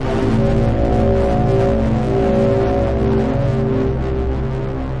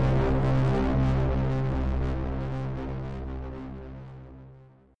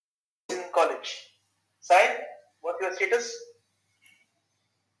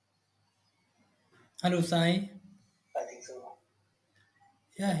Hello, Sai. I think so.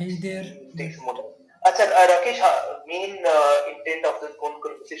 Yeah, he's there. We'll But take some more time. Acha, Rakesh, main intent of this whole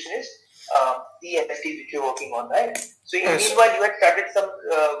conversation is the NFT which you're working on, right? So, in Yes. meanwhile, you had started some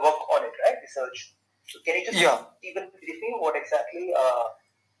work on it, right? Research. So, can you just Yeah. even brief me what exactly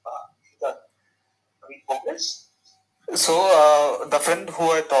is in progress? So the friend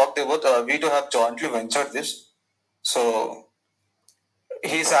who I talked about, we two have jointly ventured this. So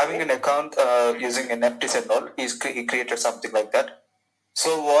he's having Okay. an account using NFTs and all. He created something like that. So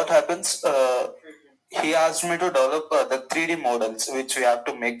what happens? He asked me to develop the 3D models, which we have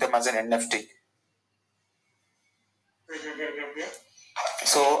to make them as an NFT.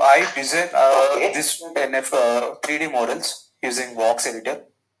 So I designed Okay. this 3D models using Vox editor.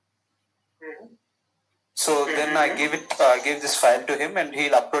 So then I gave this file to him, and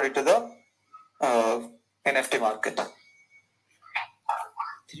he'll upload it to the uh, NFT market.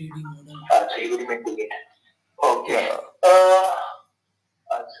 3D model. So you will make it. Okay. Yeah.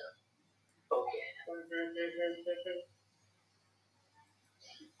 Acha. Okay.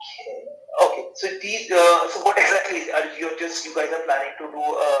 Okay. So these. So what exactly are you guys are planning to do?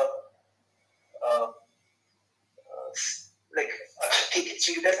 Uh, like tickets.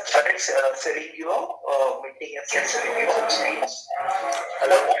 You guys have started selling your minting and selling your screens.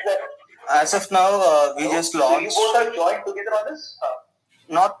 Hello. As of now, we Hello? just So you launched. both are joined together on this?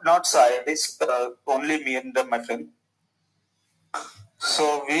 Not scientists, only me and my friend.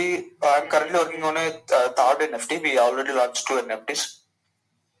 So we are currently working on a third NFT. We already launched two NFTs,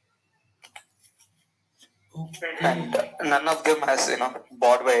 and Okay. none of them has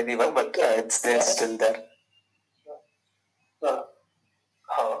bought by anyone, but it's there still there. Uh,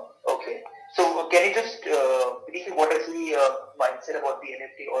 okay. So can you just brief me what is the mindset about the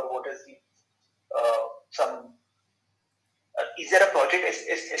NFT or what is the some is there a project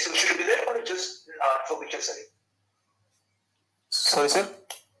associated with it or just an art for which you're selling? Sorry, sir.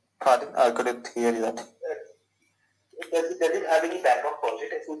 Pardon, I couldn't hear that. Does it have any background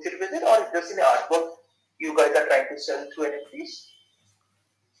project associated with it or just an artwork you guys are trying to sell through NFTs?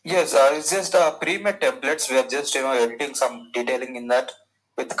 Yes, it's just pre-made templates. We are just editing some detailing in that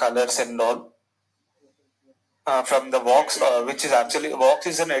with colors and all. From the Vox, which is actually Vox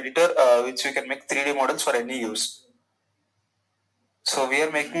is an editor which we can make 3D models for any use. So we are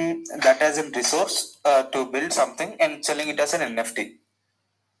making that as a resource to build something and selling it as an NFT.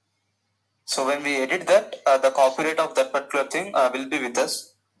 So when we edit that, the copyright of that particular thing will be with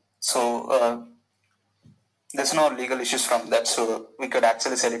us. So there's no legal issues from that. So we could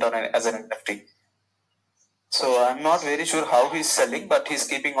actually sell it on as an NFT. So I'm not very sure how he's selling, but he's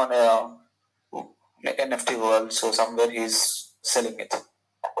keeping on a NFT world. So somewhere he's selling it.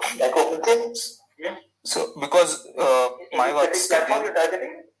 Like open things? Yeah. So because my work Platform schedule, you're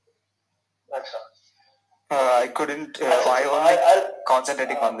targeting? That's I couldn't. I only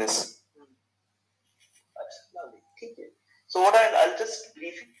concentrating on this. lovely. Okay. So what I'll just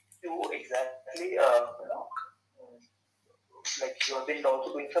brief you exactly, like you have been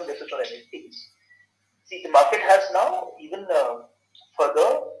also doing some research on NFTs. See, the market has now even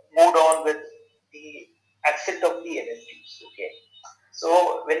further moved on with the accept of the NFTs. Okay.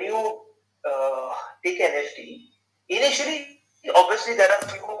 So when you take NFT, initially, obviously there are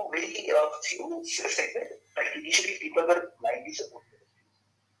few segments. Like initially, people were blindly supporting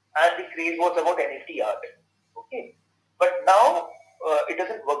and the craze was about NFT art. Okay, but now it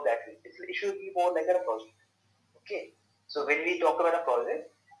doesn't work that way. It should be more like a project. Okay, so when we talk about a project,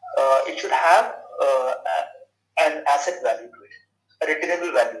 it should have an asset value to it, a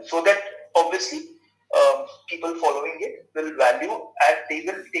retainable value, so that obviously people following it will value and they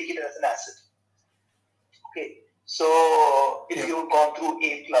will take it as an asset. Okay, so if you've gone through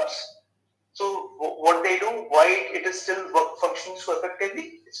AIM clubs, so what they do, why it is still functioning so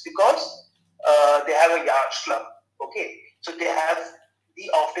effectively, it's because they have a yacht club. Okay, so they have the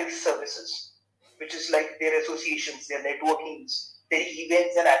office services, which is like their associations, their networkings, their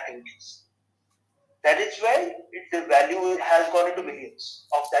events and activities. That is why the value has gone into millions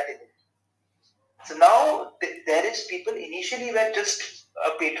of that event. So now there is people initially were just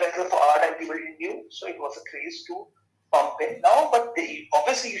patrons of art and people didn't knew, so it was a craze to pump in now. But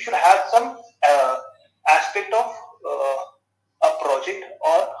obviously you should have some aspect of a project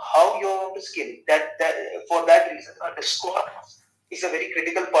or how you want to scale it. That for that reason, a Discord is a very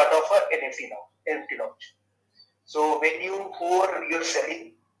critical part of a NFT now. NFT launch. So when you're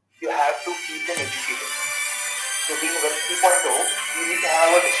selling, you have to keep them educated. So being Web 3.0, you need to have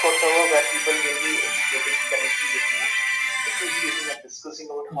a Discord server where people will be educating, connecting with you, associating and discussing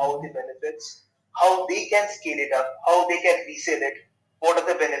about how the benefits, how they can scale it up, how they can resell it, what are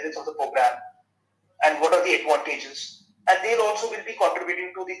the benefits of the program, and what are the advantages, and they also will be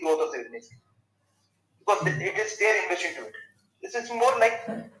contributing to the growth of the business because it is their investment to it. This is more like,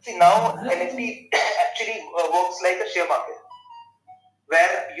 see, now NFT actually works like a share market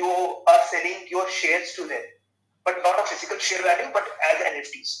where you are selling your shares to them, but not a physical share value, but as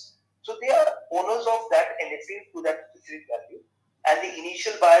NFTs. So they are owners of that NFT to that specific value, and the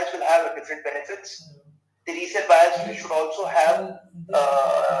initial buyers will have different benefits. The resale buyers should also have,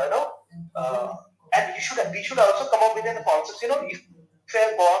 you know, and we should also come up with a concept. You know, if we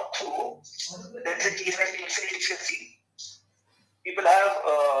have gone through, let's say, case like Infinity people have.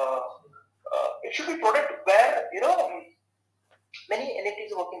 It should be product where many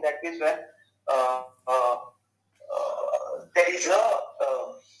NFTs work in that case where uh, uh, there is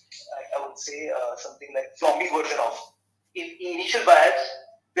I would say something like zombie version of. If initial buyers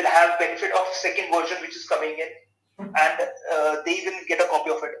will have benefit of second version which is coming in, and they will get a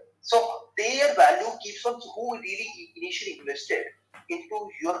copy of it. So their value keeps on who really initially invested into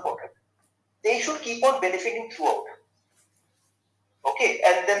your product. They should keep on benefiting throughout. Okay,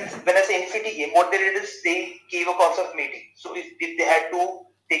 and then when I say infinity game, what they did is they gave a concept of mating. So if they had to,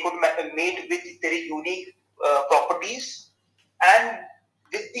 they could mate with very unique properties, and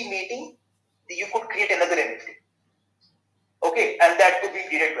with the mating, you could create another NFT. Okay, and that could be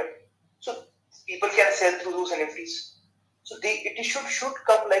graded well. So people can sell through those NFTs. So it should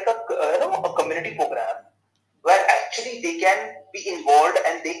come like a a community program where actually they can be involved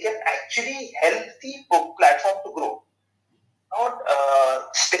and they can actually help the platform to grow. Not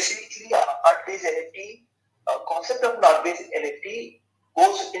specifically art-based NFT. Concept of art-based NFT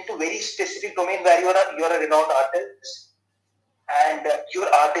goes into very specific domain where you are a renowned artist and your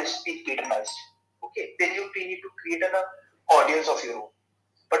art is being patronized. Okay, then you need to create an audience of your own.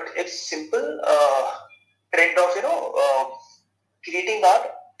 But if simple trend of creating art,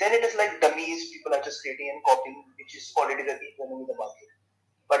 then it is like dummies. People are just creating and copying, which is already the running in the market.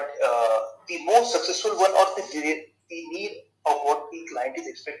 But the most successful one or the need of what the client is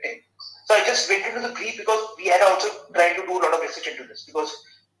expecting. So I just went into the brief because we had also tried to do a lot of research into this because,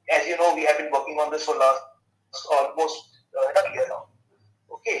 as you know, we have been working on this for last almost a year now.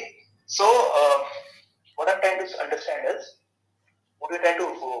 Okay, so what I'm trying to understand is what we're trying to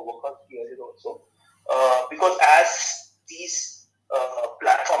work on here is also because as these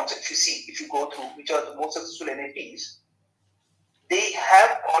platforms, if you go through, which are the most successful NFTs, they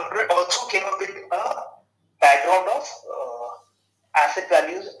have already also came up with a background of asset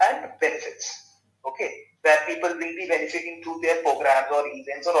values and benefits. Okay, where people will be benefiting through their programs or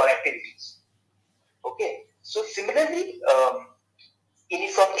events or activities. Okay, so similarly,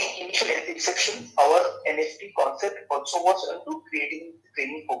 from the initial inception, our NFT concept also was into creating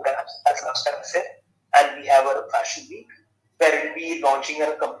training programs, as last time I said, and we have a fashion week where we'll be launching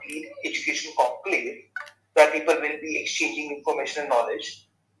a complete education conclave where people will be exchanging information and knowledge.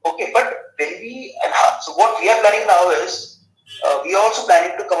 Okay, but when we enhance, so what we are planning now is we are also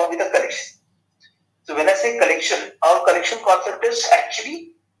planning to come up with a collection. So when I say collection, our collection concept is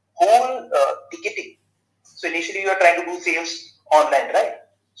actually whole ticketing. So initially you are trying to do sales online, right?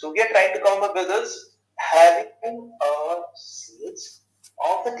 So we are trying to come up with this having sales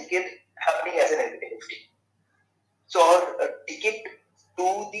of the ticket happening as an NFT. So our ticket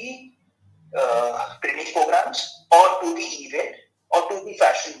to the training programs or to the event or to the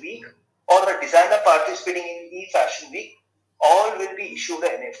fashion week or a designer participating in the fashion week all will be issued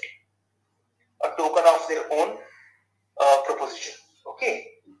an NFT, a token of their own proposition. Okay,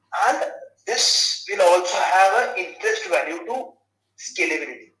 and this will also have an interest value to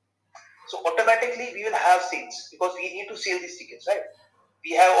scalability. So automatically we will have sales because we need to sell these tickets, right?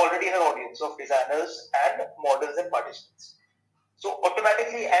 We have already an audience of designers and models and participants. So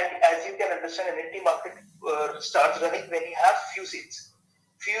automatically, and as you can understand, NFT market starts running when you have few sales.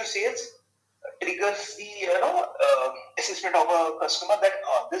 Few sales triggers the assessment of a customer that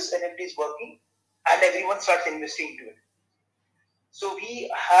this NFT is working, and everyone starts investing into it. So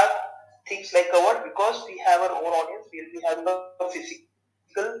we have things like covered because we have our own audience. We'll be having a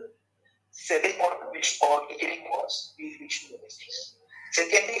physical selling model, which or getting was we reach new NFTs.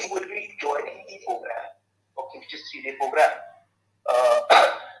 Secondly, we will be joining the program, okay, which is 3-day program, uh,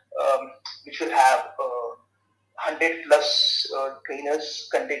 which will have 100 plus trainers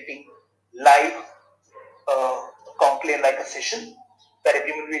conducting live conclave like a session where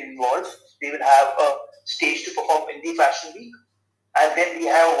everyone will be involved. They will have a stage to perform in the fashion week. And then we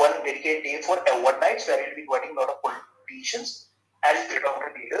have one dedicated day for award nights where we'll be inviting a lot of politicians and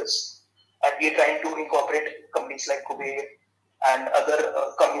predominant leaders. And we are trying to incorporate companies like Kuber and other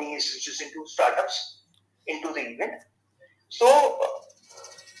companies which is into startups into the event. So,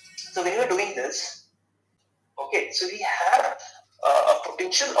 so when you're doing this, Okay, so we have a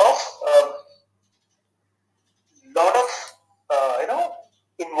potential of lot of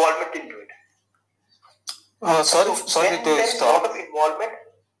involvement into it. Sorry, So sorry when to there is a lot stop. of involvement,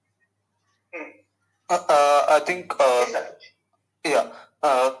 hmm, I think, yes, Rakesh. yeah.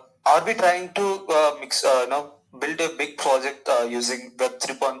 Are we trying to mix, build a big project using Web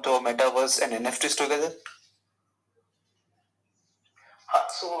 3.0, Metaverse, and NFTs together?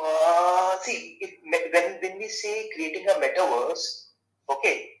 See, when we say creating a metaverse,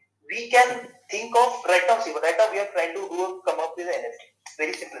 okay, we can think of right now. See, right now we are trying to come up with an NFT.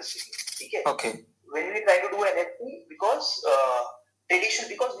 Very simplistic. Okay. Okay. When we try to do an NFT, because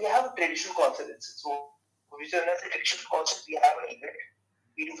because we have a traditional concept. So, which is a traditional concept, we have an event.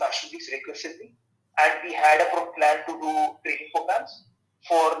 We do fashion weeks recursively, and we had a plan to do training programs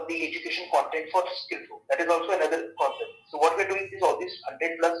for the education content for skill group. That is also another concept. So what we're doing is all these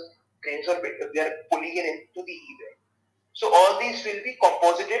 100 plus trains are we are pulling it into the event. So all these will be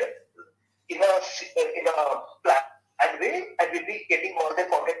composited in a planned way, and we'll be getting all the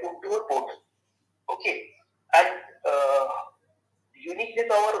content into a portal. Okay, and unique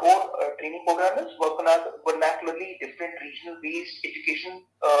with our own training program is vernacularly different regional based education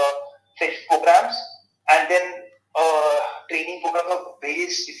session programs, and then training programs of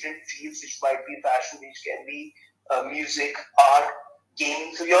various different fields, which might be fashion, which can be music, art,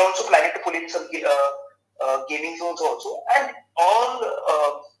 gaming. So we are also planning to pull in some gaming zones also, and all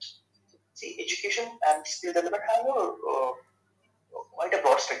see education and skill development have quite a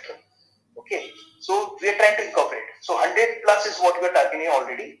broad spectrum. Okay, so we are trying to incorporate. So 100 plus is what we are targeting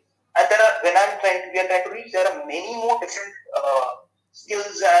already, and there are we are trying to reach. There are many more different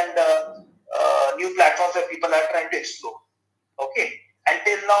skills and new platforms that people are trying to explore. Okay,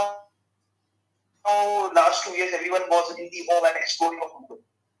 until now, last 2 years, everyone was in the home and exploring of Google.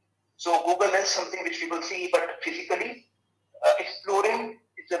 So Google is something which people see, but physically exploring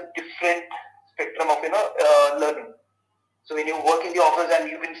is a different spectrum of learning. So when you work in the office and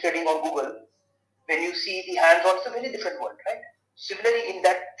you've been studying on Google, when you see the hands-on, it's a very different world, right? Similarly, in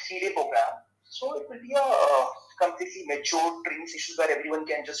that 3-day program, so it will be a completely mature training session where everyone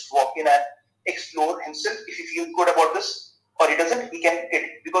can just walk in and explore himself. If he feels good about this or he doesn't, he can get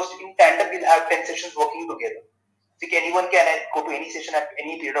it. Because in tandem, we'll have 10 sessions working together. So anyone can go to any session at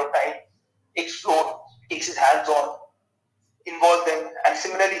any period of time, explore, takes his hands on, involve them, and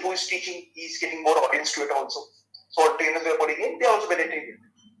similarly, who is teaching, he's getting more audience to it also. So our trainers we are putting in, they also penetrate it.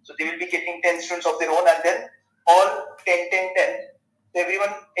 So they will be getting 10 students of their own, and then all 10, 10, 10.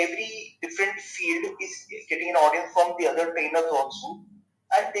 Everyone, every different field is getting an audience from the other trainers also,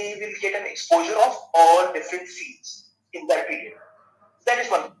 and they will get an exposure of all different fields in that period. That is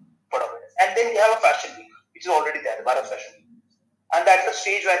one part of it. And then we have a fashion week, which is already there, the Bharat Fashion Week. And that's the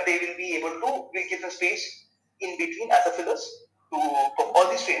stage where they will be able to, we give them space in between as a fillers to all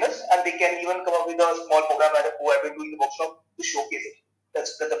these trainers, and they can even come up with a small program who have been doing the workshop to showcase it.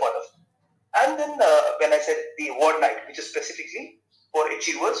 That's the part of it. And then when I said the award night, which is specifically for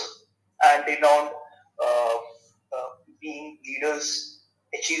achievers and renowned uh, being leaders,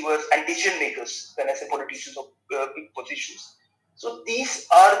 achievers, and decision makers. When I say politicians or big positions, so these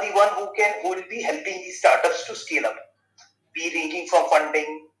are the one who will be helping these startups to scale up, be ranging from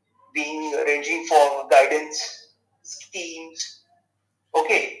funding, being ranging for guidance, schemes,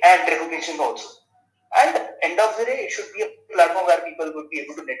 okay, and recognition also. And end of the day, it should be a platform where people would be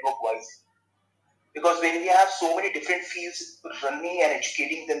able to network wise. Because when we have so many different fields running and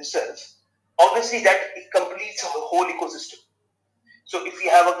educating themselves, obviously that it completes a whole ecosystem. So if you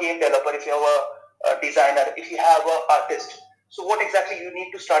have a game developer, if you have a designer, if you have an artist, so what exactly you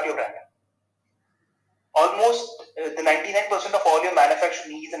need to start your brand? Almost the 99% of all your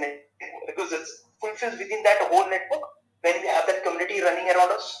manufacturing needs and because it fulfills within that whole network when we have that community running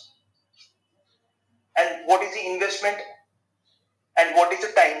around us. And what is the investment and what is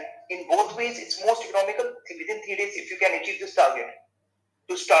the time? In both ways, it's most economical within 3 days if you can achieve this target.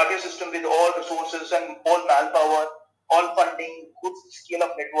 To start your system with all resources and all manpower, all funding, good scale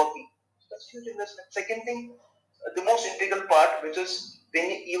of networking. That's huge investment. Second thing, the most integral part, which is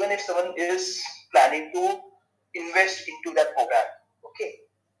when even if someone is planning to invest into that program, okay,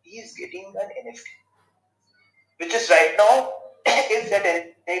 he is getting an NFT, which is right now, if that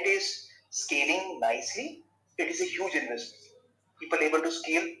NFT is scaling nicely, it is a huge investment. People able to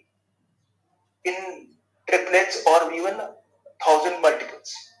scale in triplets or even 1,000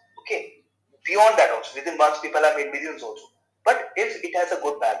 multiples. Okay. Beyond that also, within months, people have made millions also. But if it has a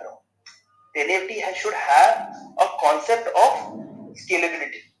good background, the NFT should have a concept of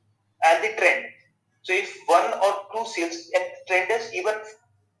scalability and the trend. So if one or two sales, and trend is even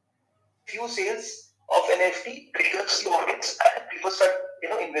few sales or of NFT triggers the audience and people start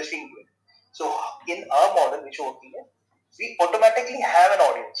investing into it. So in our model which we're working in, we automatically have an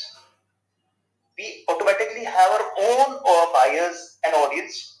audience. We automatically have our own buyers and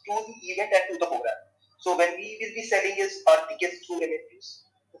audience to the event and to the program. So when we will be selling is our tickets through NFTs,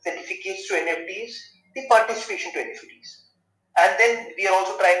 the certificates to NFTs, the participation to NFTs. And then we are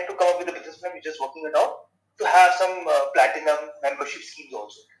also trying to come up with a business plan which is working it out to have some platinum membership schemes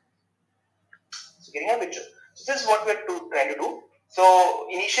also. So getting a picture. So this is what we're trying to do. So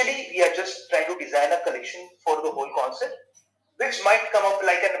initially we are just trying to design a collection for the whole concept, which might come up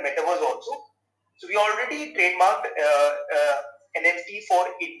like a metaverse also. So we already trademarked NFT for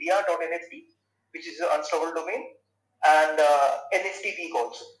India.NFT, which is an unstoppable domain, and NFTWEEK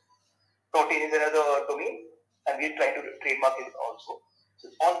also. Protein is another domain, and we're trying to trademark it also. So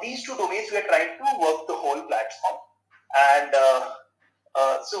on these two domains, we are trying to work the whole platform, and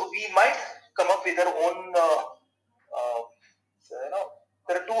so we might come up with our own. So,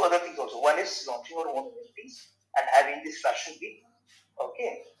 there are two other things also. One is launching our own NFTs and having this fashion week.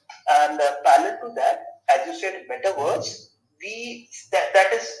 Okay, and parallel to that, as you said, metaverse.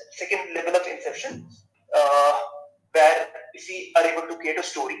 That is second level of inception, uh, where if we are able to create a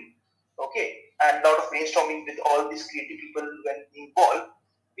story, okay, and a lot of brainstorming with all these creative people when involved,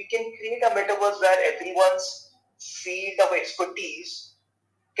 we can create a metaverse where everyone's field of expertise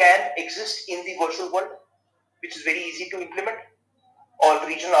can exist in the virtual world, which is very easy to implement. All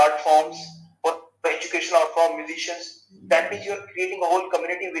regional art forms or educational art form, musicians. That means you're creating a whole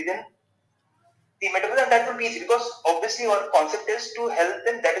community within the metaverse, and that will be easy because obviously our concept is to help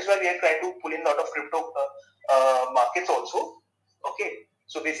them. That is why we are trying to pull in a lot of crypto markets also. Okay,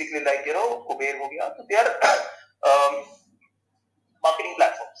 so basically like Kuber ho gaya, so they are um, marketing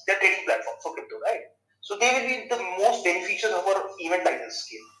platforms, they're trading platforms for crypto, right? So they will be the most beneficiaries of our event like this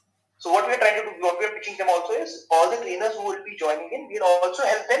scale. So what we are trying to do, what we are pitching them also is all the trainers who will be joining in, we'll also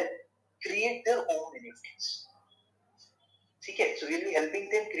help them create their own NFTs. Okay, so we'll be helping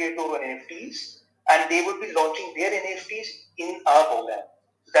them create their own NFTs and they would be launching their NFTs in our program.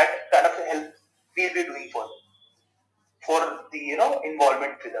 That kind of help we'll be doing for the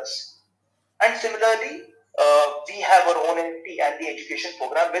involvement with us. And similarly, we have our own NFT and the education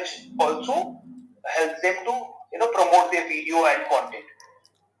program, which also helps them to promote their video and content.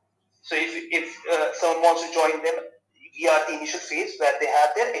 So if someone wants to join them, we are the initial phase where they have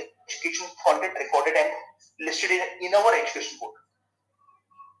their education content recorded and listed in our education board.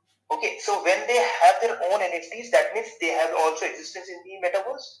 Okay, so when they have their own NFTs, that means they have also existence in the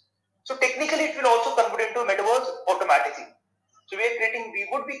metaverse. So technically, it will also convert into a metaverse automatically. So we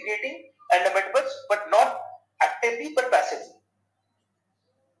would be creating and the metaverse, but not actively, but passively.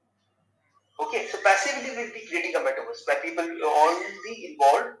 Okay, so passively we'll be creating a metaverse where people will all be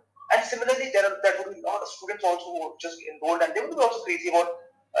involved. And similarly, there would be a lot of students also just enrolled, and they would be also crazy about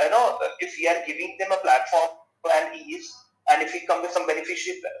if we are giving them a platform and ease, and if we come with some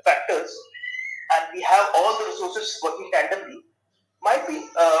beneficial factors, and we have all the resources working randomly, might be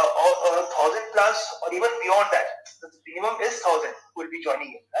 1,000 plus or even beyond that. The minimum is 1,000 who will be joining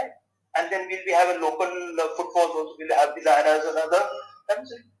in, right? And then we'll be having local footfalls also. We'll have designers and other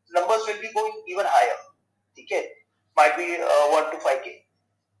numbers will be going even higher. Okay, might be 1 to 5K.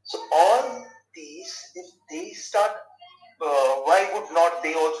 So all these, if they start, why would not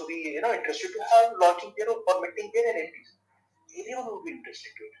they also be interested to have launching their or minting their NFTs? Everyone would be interested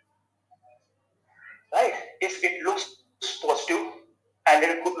to it, right? If it looks positive and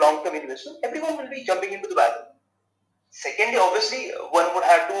a good long-term investment, everyone will be jumping into the wagon. Secondly, obviously, one would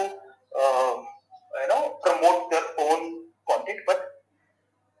have to promote their own content, but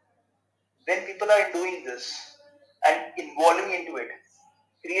when people are doing this and involving into it,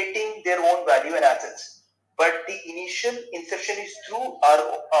 creating their own value and assets, but the initial inception is through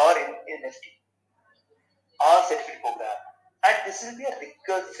our NFT, our certificate program, and this will be a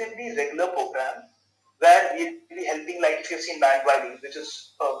recursively regular program where we'll be helping, like if you've seen Mind Valley, which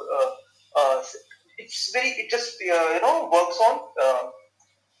is it just works on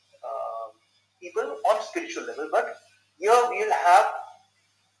people on spiritual level, but here we will have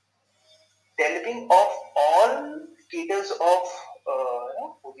delving of all status of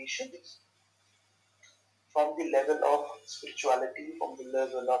positions from the level of spirituality, from the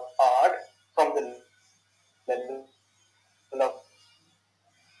level of art, from the level of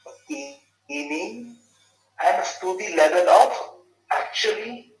gaming, and to the level of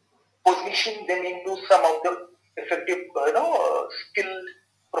actually positioning them into some of the effective, skilled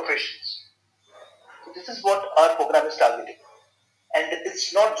professions. So this is what our program is targeting. And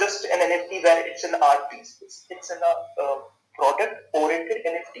it's not just an NFT where it's an art piece. It's an product-oriented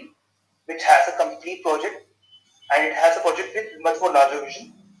NFT which has a complete project, and it has a project with much more larger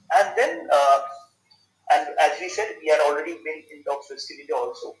vision. And then, and as we said, we are already been in talks with Skillity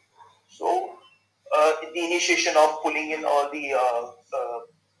also. So the initiation of pulling in all the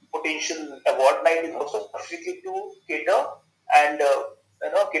potential award night is also specifically to cater and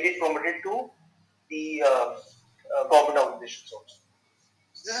get it promoted to the government organizations also.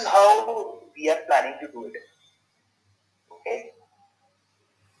 So this is how we are planning to do it. Okay.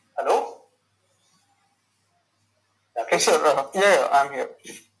 Hello. Yes, Rakesh. sir. Yeah, I'm here.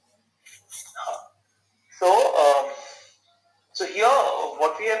 So, so here,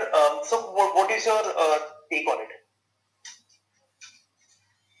 what we are. So, what is your take on it?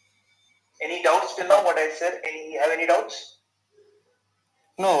 Any doubts till now? Uh, What I said? Any have any doubts?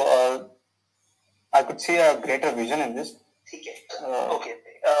 no, I could see a greater vision in this. Okay. Uh, Okay.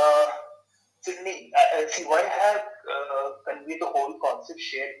 Sydney, see why I have conveyed the whole concept,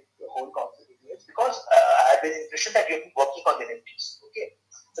 shared the whole concept with you is because I had the impression that you've been working on the NFTs. Okay.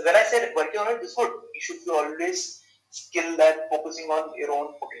 So when I said working on it, this would you should be always skilled at focusing on your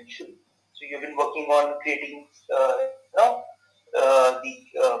own potential. So you've been working on creating, the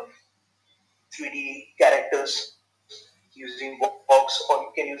 3D characters using box, or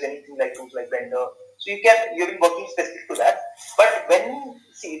you can use anything like tools like Blender. So you've been working specific to that. But when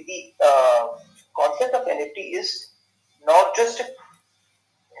see the concept of NFT is not just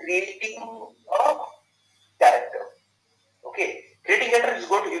creating a character. Okay, creating character is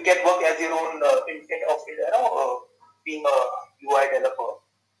good. You can work as your own intent of being a UI developer.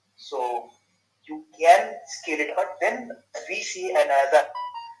 So you can scale it, but then we see, and as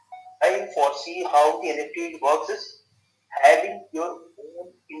I foresee how the NFT works is having your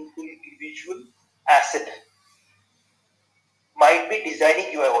own individual asset. Might be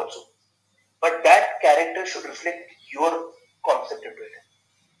designing UI also, but that character should reflect your concept into it.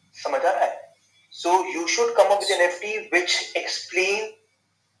 समझ आ रहा है? So you should come up with an NFT which explains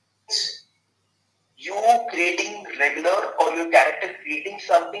you creating regular or your character creating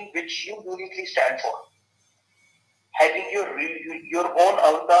something which you uniquely stand for. Having your own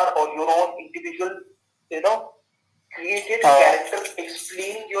avatar or your own individual, you know, created character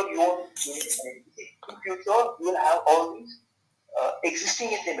explaining your own unique identity. In future, you will have all these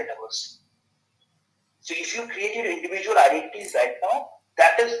existing in the metaverse. So if you create your individual identities right now,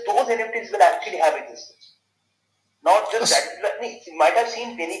 that is those NFTs will actually have existence. Not just that. You might have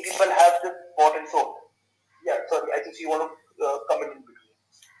seen many people have the bought and sold. Yeah, sorry, I think you want to comment in between.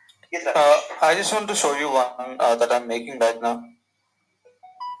 Yes, I just want to show you one that I'm making right now.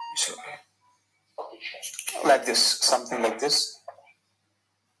 So, okay, sure. like this, something like this.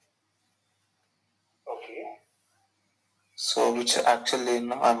 Okay. So, which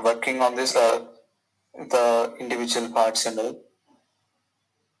actually, I'm working on this, the individual parts and all.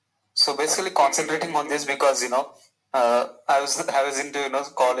 So basically, concentrating on this because I was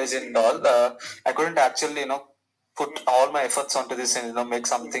into college and all. I couldn't actually put all my efforts onto this and make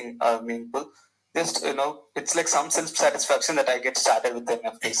something meaningful. Just it's like some self satisfaction that I get started with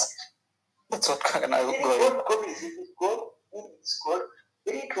NFTs. That's what kind of Very going. good, good, it's good.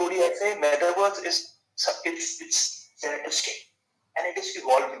 Very truly, I say metaverse is it's there to stay, and it is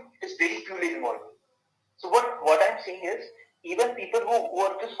evolving. It is very purely evolving. So what I'm saying is, even people who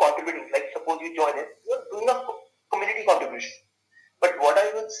are just contributing, like suppose you join it, you're doing a community contribution. But what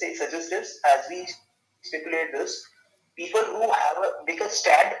I would say suggest is, as we speculate this, people who have make a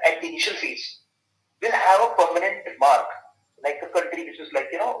stand at the initial phase will have a permanent mark, like a country which is like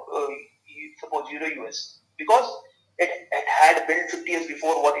suppose US, because it had built 50 years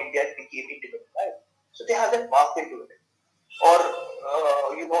before what India became independent, right? So they have that mark into it,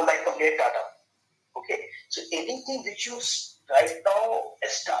 or like complete Tata. Okay, so anything which you right now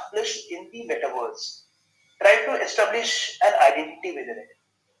establish in the metaverse, try to establish an identity within it.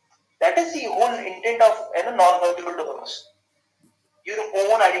 That is the whole intent of non-fungible tokens. Your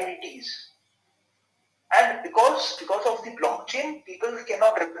own identities, and because of the blockchain, people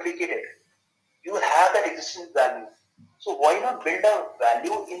cannot replicate it. You will have that existence value. So why not build a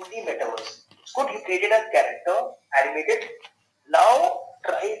value in the metaverse? It's good you created a character, animated. Now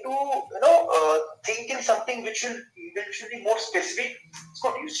try to think in something which will be more specific. It's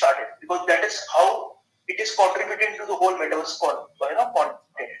good you started because that is how it is contributing to the whole metaverse content.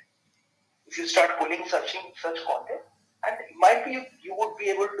 If you start pulling such content, and it might be you would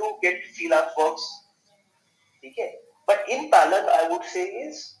be able to get freelance works. Okay. But in parallel, I would say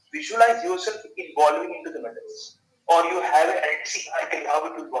is visualize yourself evolving into the metaverse, or you have an identity idea how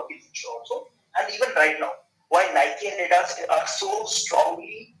it will work in future also. And even right now, why Nike and Adidas are so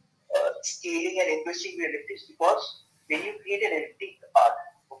strongly scaling and investing in NFTs, because when you create an NFT art,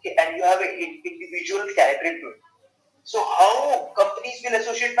 Okay, and you have an individual calibrate to it. So how companies will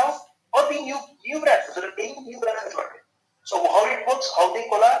associate now? Or the new brands. So they're taking new brands as well. So how it works, how they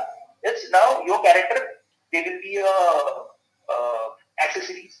collab, it's now your character, there will be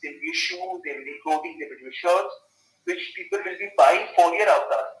accessories, there will be shoes, there will be clothing, there will be shirts, which people will be buying for your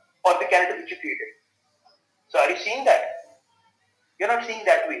avatar or the character which you created. So are you seeing that? You're not seeing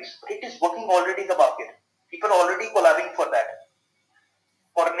that ways. It is working already in the market. People are already collabing for that.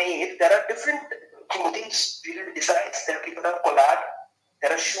 For Nate, there are different clothing designs that people have collabed.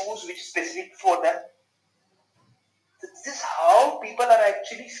 There are shoes which are specific for them. So this is how people are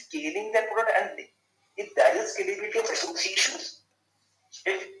actually scaling their product, and if that is scalability of associations,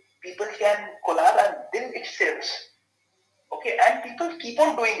 if people can collab and then it sells. Okay, and people keep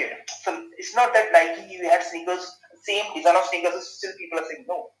on doing it. So it's not that Nike we had sneakers, same design of sneakers, still people are saying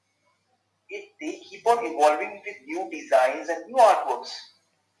no. If they keep on evolving with new designs and new artworks,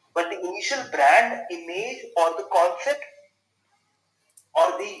 but the initial brand image or the concept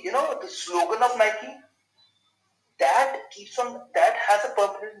or the slogan of Nike that has a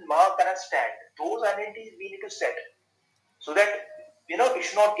permanent mark and a stand. Those identities we need to set so that it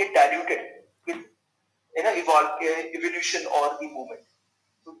should not get diluted with evolution or the movement.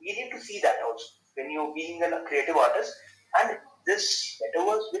 So we need to see that also when you're being a creative artist, and this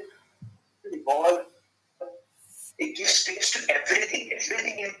metaverse will evolve. It gives space to everything.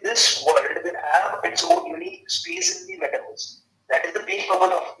 Everything in this world will have its own unique space in the metaverse. That is the main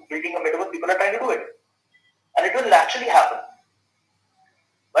purpose of building a metaverse. People are trying to do it, and it will naturally happen.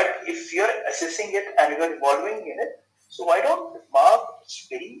 But if you're assessing it and you're evolving in it, so why don't mark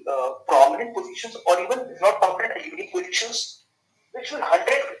very prominent positions, or even if not prominent, unique positions, which will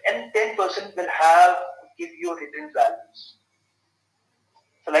 110% will have give you hidden values.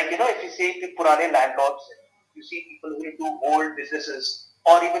 So like if you say the Purane landlords, you see people who do old businesses,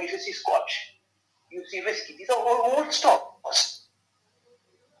 or even if you see Scotch, you see whiskey. These are all old stocks.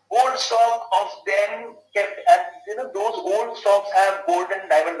 Old stock of them kept, and those old stocks have gold and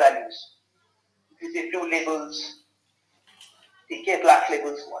diamond values. If you say blue labels, TK black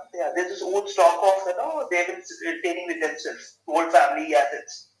labels, what they are. There's this old stock of they've been retaining with themselves, old family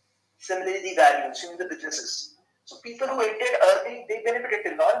assets. Similarly, the values in the businesses. So people who entered early, they benefited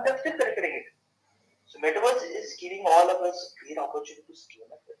till now, and they're still benefiting it. So metaverse is giving all of us great opportunity to scale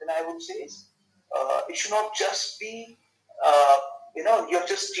up. Then I would say is it should not just be you're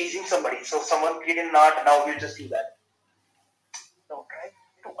just chasing somebody. So someone created an art, now we'll just do that. No, try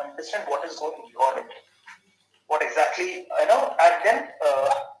to understand what is going on, what exactly and then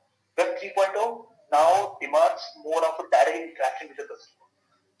Web 3.0 now demands more of a direct interaction with the customer.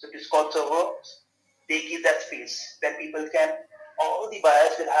 So Discord servers, they give that space when people can, all the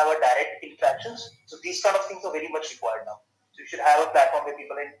buyers will have a direct interactions. So these kind of things are very much required now. So you should have a platform where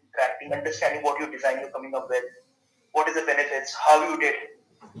people are interacting, understanding what your design you're coming up with, what is the benefits, how you did,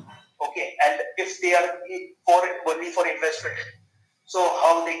 okay, and if they are for only for investment, so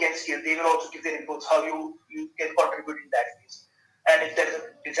how they can scale, they will also give their inputs, how you can contribute in that case. And if there is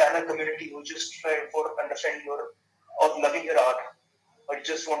a designer community who just try for understanding your or loving your art, or you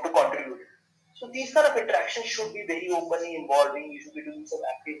just want to contribute, so these kind of interactions should be very openly involving. You should be doing some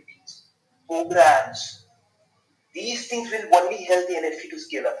activities, programs. These things will only help the NFT to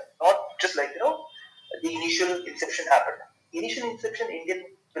scale up, not just like the initial inception happened. Initial inception, Indian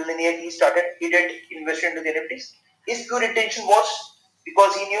billionaire, he did invest into the NFTs. His pure intention was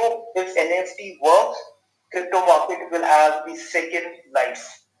because he knew if NFT works, crypto market will have the second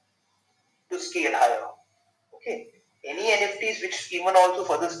life to scale higher. Okay. Any NFTs which even also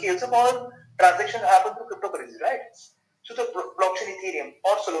further scales up, all transactions happen through cryptocurrency, right? So the blockchain Ethereum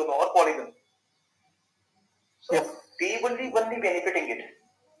or Solana or Polygon. So Yep. they will be only benefiting it,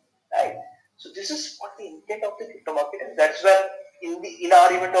 right? So this is what the intent of the crypto market is. That's where in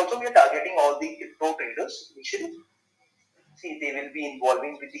our event also we are targeting all the crypto traders initially. See, they will be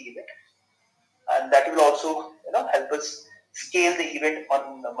involving with the event, and that will also help us scale the event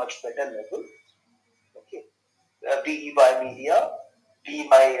on a much better level. Okay, be by media, be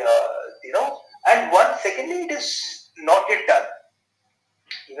by and one secondly, it is not yet done.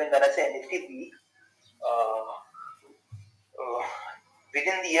 Even when I say NFTWEEK, uh, uh,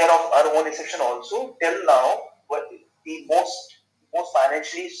 within the year of our own exception also, till now, what the most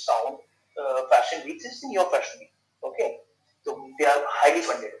financially sound fashion weeks is New York Fashion Week. Okay, so they are highly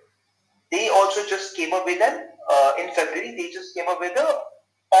funded. They also just came up with an in February. They just came up with a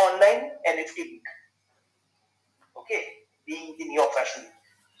online NFT week. Okay, being the New York Fashion Week.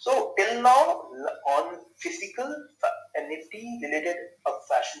 So till now, on physical NFT related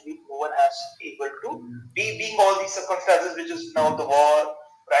fashion week, no one has able to being all these circumstances, which is now the war,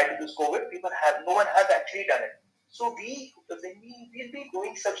 prior to this COVID, no one has actually done it. So when we will be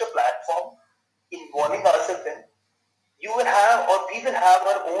doing such a platform, involving ourselves in, you will have or we will have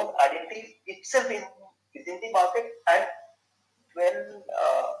our own identity itself within the market. And when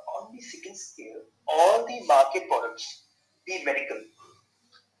on the second scale, all the market products, be medical,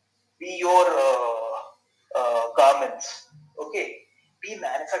 be your garments, okay, be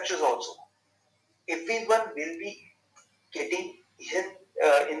manufacturers also. Everyone will be getting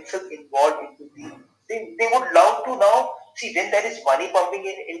himself involved into they would love to now see when there is money pumping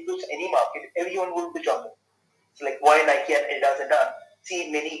into any market, everyone would be jumping. It's like why Nike and Adidas and done.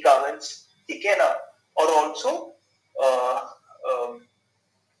 See many garments, Ikena, or uh, um,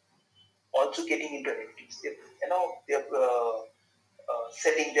 also getting into NFTs. They're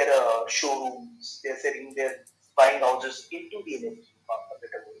setting their showrooms, they're setting their buying houses into the NFT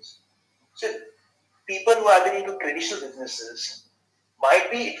metaverse. So people who have been into traditional businesses,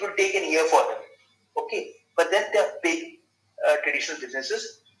 might be it will take a year for them. Okay, but then they're big traditional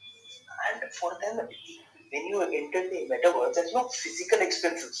businesses, and for them, when you enter the metaverse, there's no physical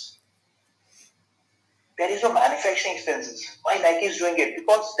expenses. There is no manufacturing expenses. Why Nike is doing it?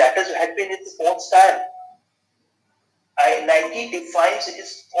 Because that had been its own style. Nike defines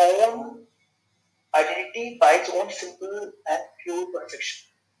its own identity by its own simple and pure perfection.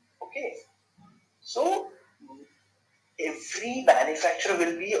 Okay, so every manufacturer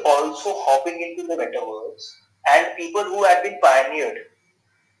will be also hopping into the metaverse, and people who had been pioneered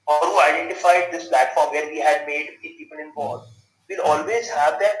or who identified this platform where we had made people involved will always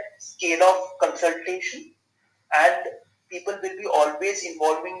have that scale of consultation, and people will be always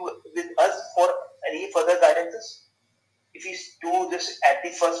involving with us for any further guidances. If we do this at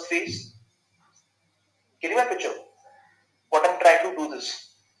the first phase, getting my picture, what I'm trying to do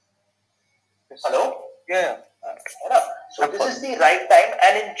this. Hello? Yeah. Yeah. So this is the right time,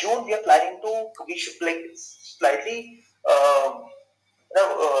 and in June we are planning to we should like slightly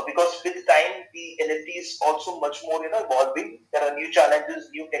because with time the NFT is also much more evolving. There are new challenges,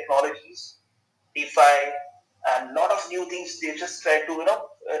 new technologies, DeFi, and a lot of new things. They just try to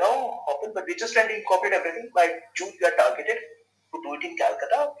happen, but we just trying to incorporate everything. By June we are targeted to do it in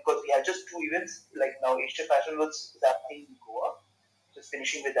Calcutta because we have just two events. Like now Asia Fashion was happening in Goa, just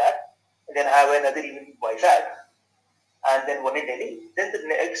finishing with that, and then I have another event in Vizag, and then one in Delhi. Then the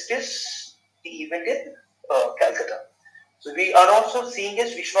next is the event in Calcutta. So we are also seeing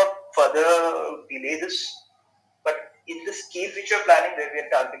this. We should not further delay this, but in the scale which we are planning, where we are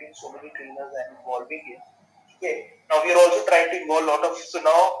targeting so many trainers and involving it. Okay. Now we are also trying to involve a lot of. So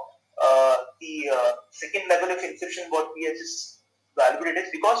now the second level of inception, what we have just validated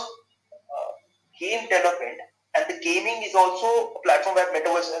is because game development and the gaming is also a platform where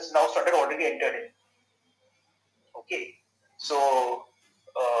metaverse has now started already entered in. Okay, so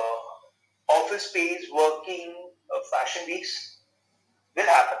office space, working, fashion weeks will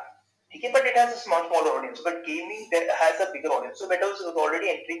happen. Okay, but it has a smaller audience. But gaming there has a bigger audience. So Metaverse is already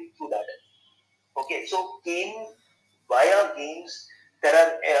entering through that. Okay, so via games, there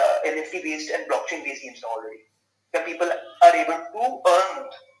are NFT based and blockchain based games now already. Where people are able to earn,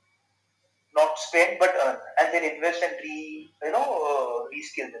 not spend but earn, and then invest and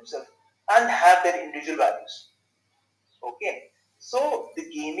reskill themselves and have their individual values. Okay, so the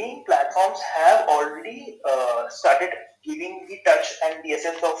gaming platforms have already started giving the touch and the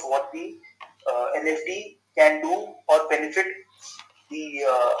essence of what the NFT can do or benefit the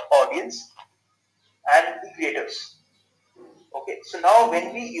audience and the creators. Okay, so now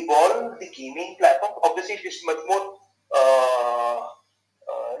when we evolve the gaming platform, obviously it is much more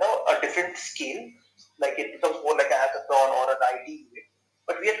a different scale. Like it becomes more like a hackathon or an IT unit.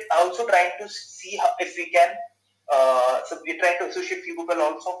 But we are also trying to see how, if we can. So we're trying to associate few people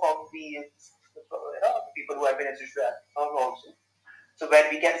also from the people who have been associated also. So where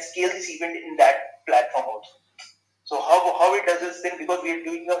we can scale this event in that platform also. So how it does is then because we are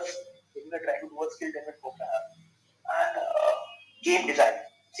trying to do a skill development program and game design.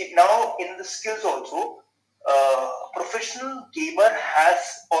 See now in the skills also, professional gamer has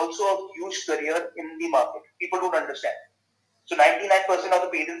also a huge career in the market. People don't understand. So 99% of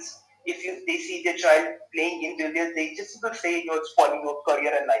the parents, if they see their child playing games, they just will say you're spoiling your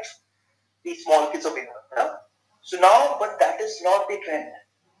career and life. These small kids of India. Huh? So now, but that is not the trend.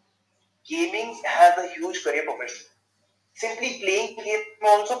 Gaming has a huge career profession. Simply playing game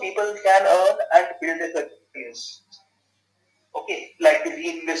also people can earn and build their careers. Okay, like the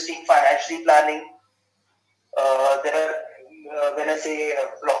reinvesting, financially planning. There are when I say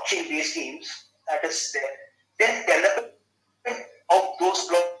blockchain-based games, that is there. Then development of those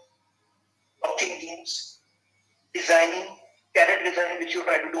blockchain games, designing. character design, which you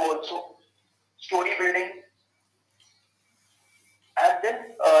try to do also, story building, and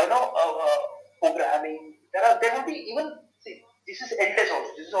then programming. There will be even, see, this is LTES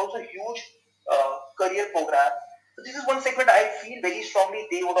also. This is also a huge career program. So this is one segment I feel very strongly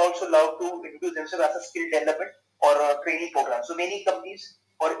they would also love to introduce themselves as a skill development or a training program. So many companies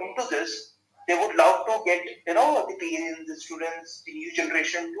are into this. They would love to get the parents, the students, the new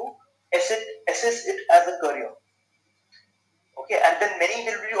generation to assess it as a career. Okay, and then many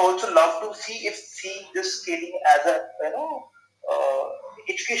will be also love to see this scaling as a uh,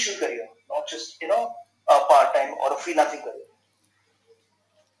 education career, not just a part time or a freelancing career.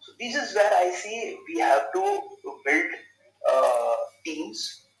 So this is where I see we have to build uh,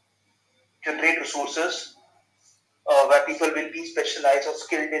 teams, generate resources where people will be specialized or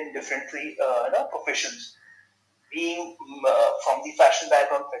skilled in different professions. Being from the fashion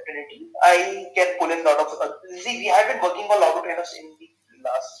background fraternity, I can pull in a lot of. See, we have been working on a lot of trainers in the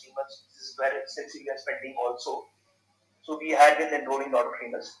last 3 months. This is where extensive we are spending also. So we had been enrolling a lot of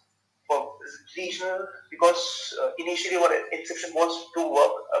trainers for regional because initially our inception was to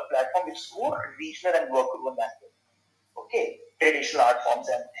work a platform which is more regional and work urban language. Okay, traditional art forms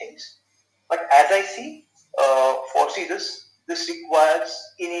and things. But as I see, foresee this requires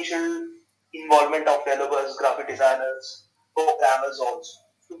initial involvement of developers, graphic designers, programmers also.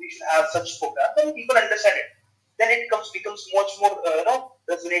 So we should have such programs and people understand it. Then it becomes much more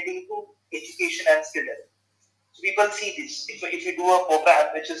resonating to education and skill development. So people see this. If you do a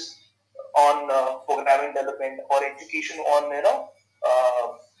program which is on programming development or education on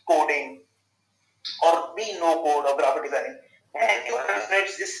coding or be no code or graphic designing. And you understand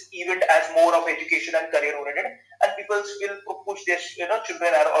this event as more of education and career oriented, and people will push their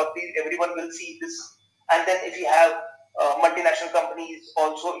children or everyone will see this. And then if you have multinational companies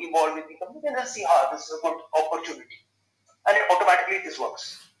also involved with the company, then they'll see, this is a good opportunity, and it automatically this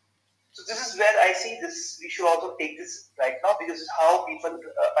works. So this is where I see this. We should also take this right now because it's how people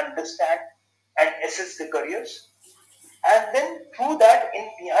understand and assess the careers, and then through that, in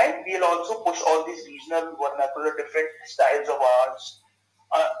behind, we'll also push all these regional, vernacular, different styles of arts,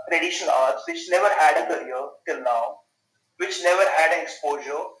 traditional arts, which never had a career till now, which never had an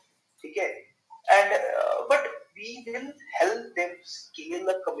exposure. Okay, and but we will help them scale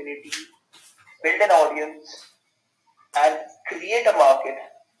a community, build an audience, and create a market,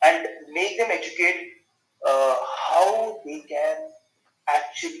 and make them educate how they can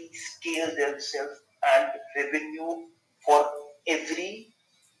actually scale themselves and revenue for every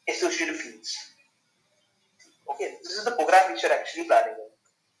associated fields. Okay, this is the program which you're actually planning.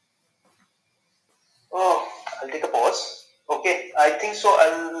 Oh, I'll take a pause. Okay, I think so.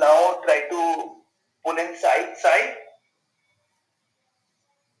 I'll now try to pull in side.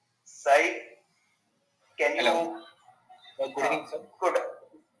 Can you? Hello. Good evening, sir. Good.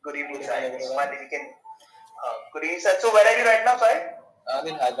 Good evening, Good side. evening, everyone. Finally, we can. Good evening, sir. So, where are you right now, side? I'm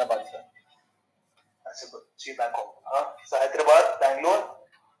in Hyderabad, sir. That's good. So, you're back home. So, Hyderabad, Bangalore,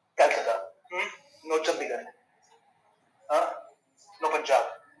 Calcutta. No Chandigarh. No Punjab.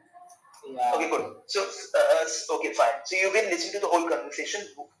 Yeah. Okay, good. So, okay, fine. So, you've been listening to the whole conversation.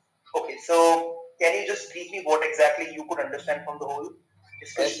 Okay, so can you just brief me what exactly you could understand from the whole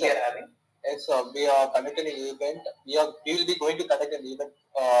discussion Yes, we sir. are having? Yes, we are conducting an event. We will be going to conduct an event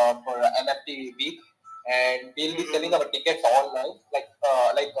for NFT week, and we will be selling our tickets online,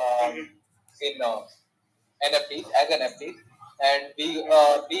 in NFTs as NFTs, and we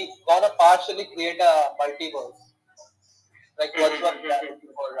gonna partially create a multiverse, like virtual reality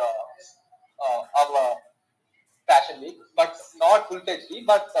for our fashion week, but not full HD,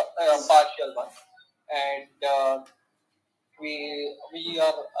 but partial one. And we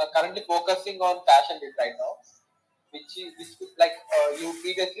are currently focusing on fashion week right now, which like you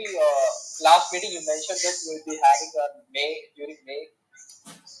previously last meeting you mentioned that we will be having on May during May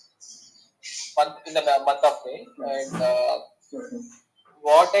month in the month of May, and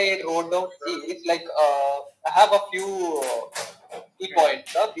what I wrote down is like I have a few key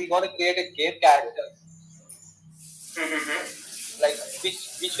points. We're gonna create a game character, like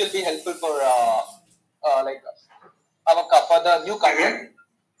which will be helpful for like for the new content,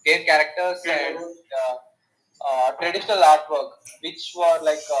 game characters and traditional artwork, which were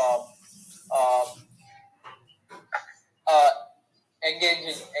like uh, uh,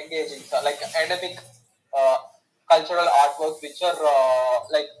 engaging, so like endemic uh, cultural artworks, which are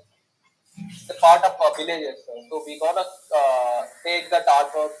like the part of our villages. So we gonna take that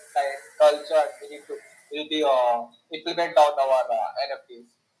artwork and culture, and we need to will be implement on our NFTs.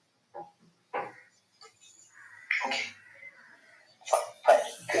 Okay, fine, fine.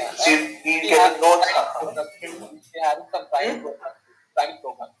 So you get notes. We having some training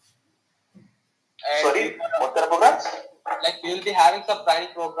programs. And Sorry, what kind of programs? Like we will be having some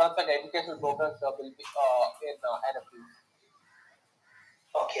training programs and educational programs will be in NFTs.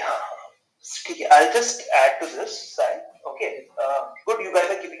 Okay, okay, I'll just add to this side. Okay, good. You guys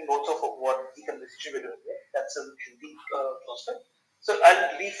are keeping notes of what the conversation we're doing here. That's a healthy prospect. So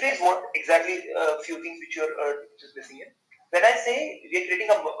I'll rephrase what exactly a few things which you're just missing in. When I say we're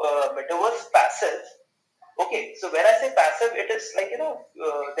creating a metaverse passive, okay. So when I say passive, it is like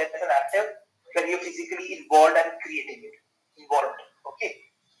there's an active where you're physically involved and creating it. Involved. Okay.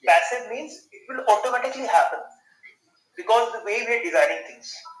 Passive means it will automatically happen because the way we're designing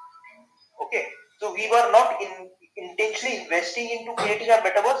things. Okay, so we were not intentionally investing into creating a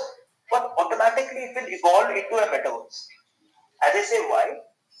metaverse, but automatically it will evolve into a metaverse. As I say, why?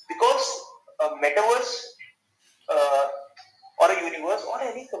 Because a metaverse uh, or a universe or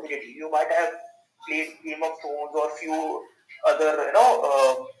any community, you might have played Game of Thrones or few other,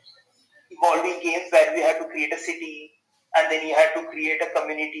 evolving games where we had to create a city and then you had to create a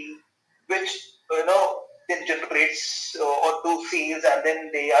community which then generates or do sales and then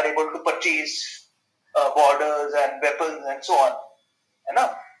they are able to purchase borders and weapons and so on. You know,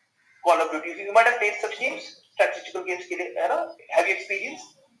 Call of Duty. You might have played such games, strategical games. Have you experienced?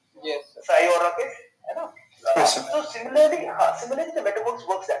 Yes. Sai or Rakesh? Yes, sir. So similarly, the metaverse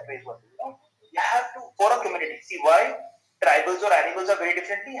works that way as well. You have to for a community. See why tribals or animals are very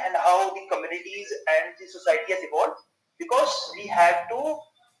differently, and how the communities and the society has evolved. Because we have to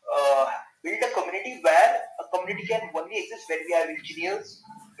build a community where a community can only exist when we have engineers,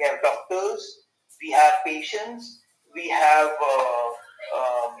 we have doctors, we have patients, we have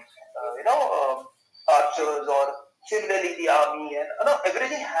archers, or similarly the army, and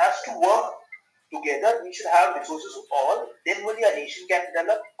everything has to work together. We should have resources of all. Then only a nation can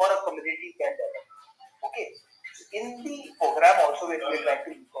develop or a community can develop. Okay. So in the program also when we are trying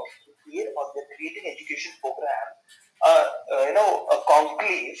to create or we're creating education program, a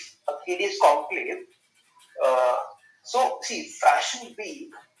conclave, a hideous conclave. Uh, so see, Fashion Week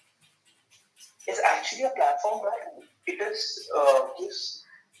is actually a platform where it is gives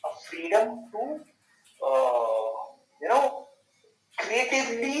a freedom to uh, you know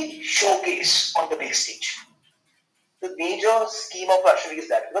creatively showcase on the big stage. The major scheme of Fashion Week is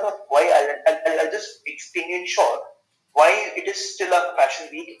that. Because of why I'll just explain you in short why it is still a Fashion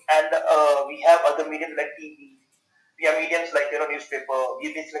Week, and we have other mediums like TV, we have mediums like newspaper, we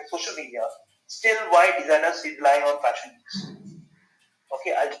have things like social media. Still, why designers rely on Fashion Weeks?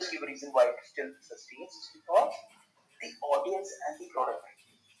 Okay, I'll just give a reason why it still sustains. It's because the audience and the product.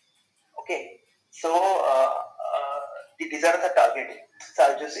 Okay, so the designers are targeted. So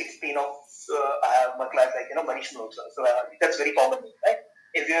I'll just explain of I have my clients like Manish Malhotra. So that's very common, right?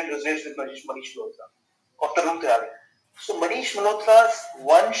 Everyone resonates with Manish Malhotra of the room travel. So Manish Malhotra's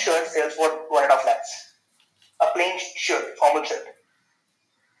one shirt sells for 1.5 lakhs. A plain shirt, formal shirt.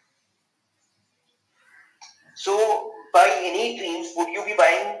 So by any dreams, would you be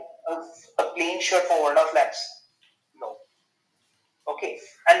buying a plain shirt for 1.5 lakhs? No. Okay,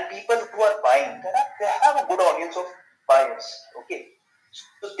 and people who are buying, they have a good audience of buyers. Okay,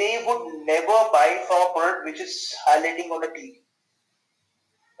 so they would never buy from a product which is highlighting on a TV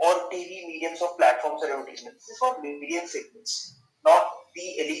or TV mediums of platforms or advertisements. This is for medium segments, not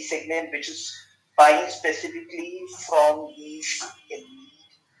the elite segment which is buying specifically from these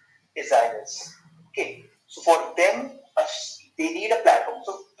elite designers. Okay, so for them, they need a platform.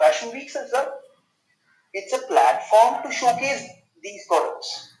 So Fashion Weeks is it's a platform to showcase these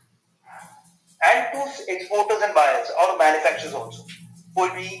products and to exporters and buyers or manufacturers also who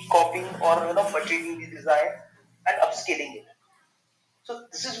will be copying or purchasing the design and upscaling it. So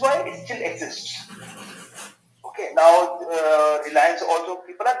this is why it still exists. Okay, now Reliance also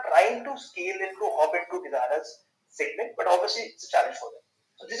people are trying to scale into hop into designers segment, but obviously it's a challenge for them.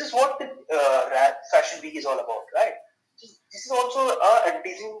 So this is what the Fashion Week is all about, right? So this is also a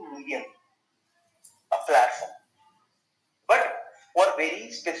advertising medium, a platform, but for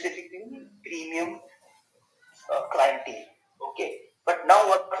very specifically premium clientele. Okay, but now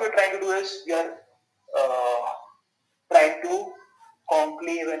what we're trying to do is we are uh, trying to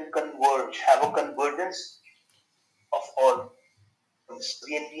conclave and converge, have a convergence of all things.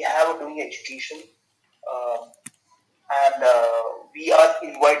 We have a doing education, uh, and we are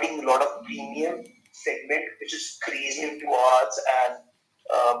inviting a lot of premium segment, which is crazy into arts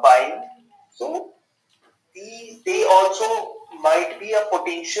and buying. So they also might be a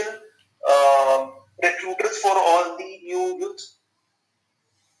potential recruiters for all the new youth.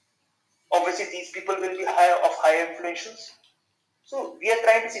 Obviously these people will be of higher influentials. So we are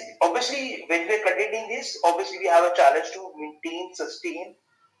trying to see, obviously when we are conducting this, obviously we have a challenge to maintain, sustain,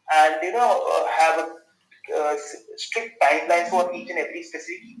 and have a strict timeline for each and every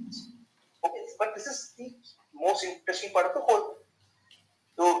specific use. Okay, but this is the most interesting part of the whole.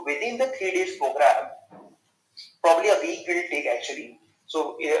 So within the 3 days program, probably a week will take actually.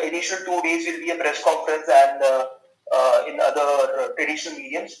 So initial 2 days will be a press conference, and in other traditional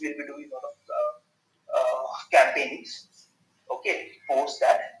mediums we'll be doing a lot of campaigns. Okay, post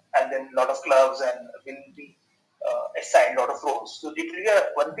that, and then a lot of clubs and will be assigned a lot of roles. So it will be a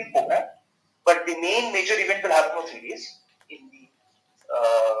 1 week program, but the main major event will happen for 3 days in the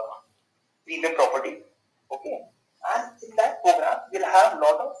premium property. Okay, and in that program we'll have a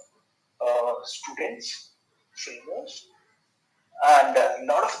lot of students, trainers, and a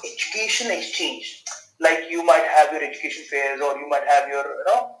lot of education exchange. Like you might have your education fairs, or you might have your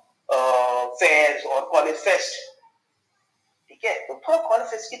fairs or college fest. ठीक है तो थोड़ा college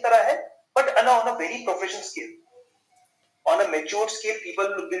fest की तरह है but on a very professional scale. On a matured scale, people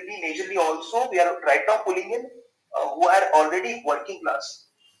will be majorly also, we are right now pulling in who are already working class,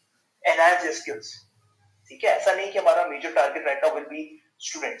 enhance their skills. ठीक है ऐसा नहीं कि हमारा major target right now will be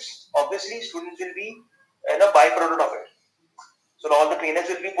students. Obviously students will be by product of it. So all the trainers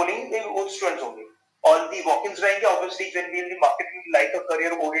will be pulling the old students only. All the walk-ins रहेंगे, obviously when we will be marketing like a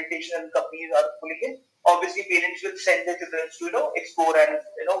career orientation and companies are pulling in, obviously parents will send their children to explore and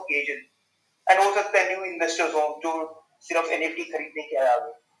engage in. And हो सकता है new investors हो जो सिर्फ NFT खरीदने के आए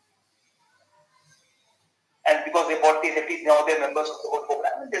हुए, and because they bought the NFTs, now they're members of the whole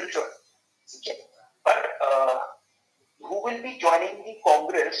program and they'll join. Okay. But who will be joining the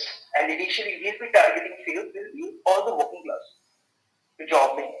Congress and initially we'll be targeting field will be all the working class. जो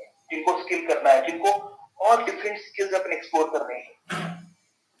job में है, जिनको skill करना है, जिनको और different skills अपन explore करने हैं,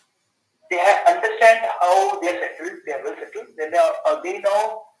 they understand how they are settled, they are well settled, then they now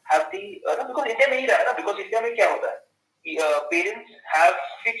have the because India में ही रहा ना, because India में क्या होता है, parents have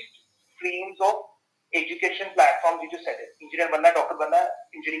fixed streams of education platforms जो set है, इंजीनियर बनना है, डॉक्टर बनना है,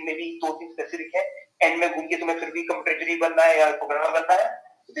 इंजीनियरिंग में भी 2-3 स्पेसिफिक है, एंड में घूम के तुम्हें फिर भी कंप्यूटर इंजीनियर बनना है या प्रोग्रामर बनना है.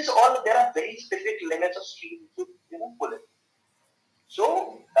 So this all there are very specific limits of streams to pull in. So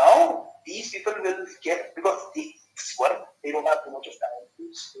now these people will get, because they don't have too much of time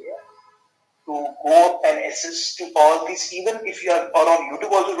to stay, to go and assist to all these, even if you are or on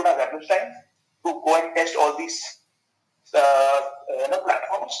YouTube also don't have that much time to go and test all these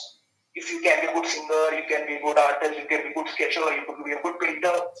platforms. If you can be a good singer, you can be a good artist, you can be a good sketcher, you could be a good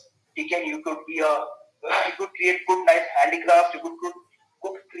painter, you could be you could create good nice handicrafts, you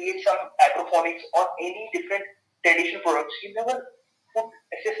could create some aquaponics or any different traditional products. You never could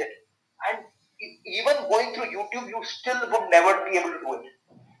assess it, and even going through YouTube, you still would never be able to do it.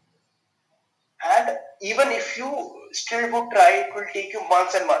 And even if you still would try, it will take you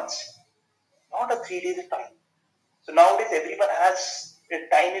months and months, not a 3 days time. So nowadays everyone has, the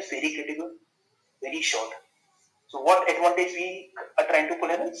time is very critical, very short. So what advantage we are trying to pull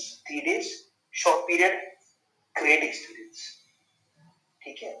in is 3 days, short period, great experience.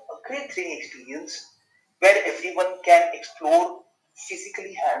 Okay, a great training experience where everyone can explore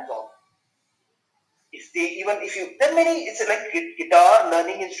physically hands-on. If you, there are many, it's like guitar,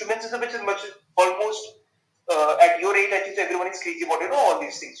 learning instruments is much almost at your age, I think everyone is crazy about all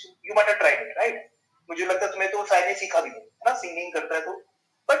these things. You might have tried it, right? मुझे लगता है तुम्हें तो शायद नहीं सीखा भी नहीं है ना, सिंगिंग करता है तो,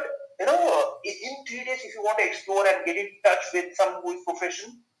 but in 3 days if you want to explore and get in touch with some who is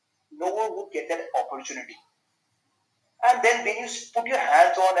professional, no one would get that opportunity. And then when you put your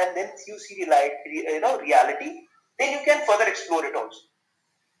hands on and then you see reality, then you can further explore it also.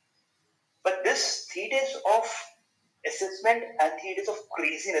 But this 3 days of assessment and 3 days of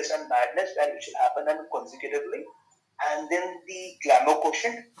craziness and madness that which will happen and consecutively, and then the glamour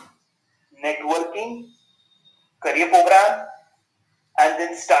quotient, networking, career program, and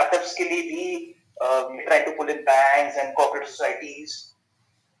then startups के लिए भी we try to pull in banks and corporate societies,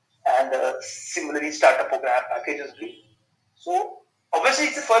 and similarly startup program packages. So obviously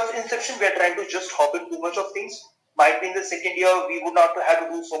it's the first inception, we are trying to just hop in too much of things. Might be in the second year we would not have to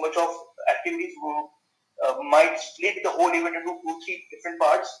do so much of activities. We might split the whole event into 2-3 different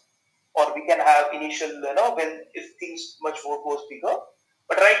parts, or we can have initial when if things much more goes bigger.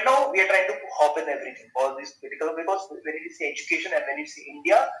 But right now we are trying to hop in everything, all these critical, because when you say education and when you say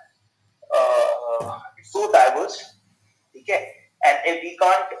India, it's so diverse, okay, and if we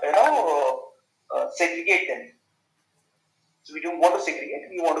can't segregate them. So we don't want to segregate,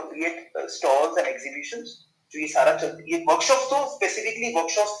 we want to create stalls and exhibitions. So ये सारा चलता है, ये workshops तो specifically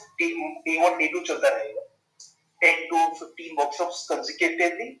workshops day 1 day 2 चलता रहेगा, 10 to 15 workshops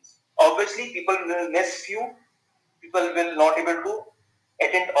consecutively. Obviously people will miss few, people will not able to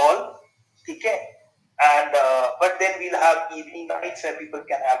attend all. Okay, and but then we'll have evening nights where people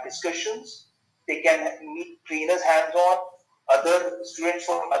can have discussions. They can meet trainers hands-on, other students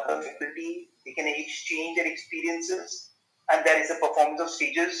from other faculty. They can exchange their experiences, and there is a performance of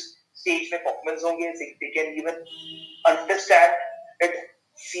stages. Stage में performance होंगे. They can even understand it,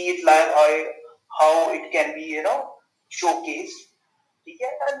 see it live, how it can be showcased.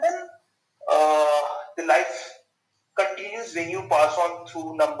 Okay, and then uh, the life continues when you pass on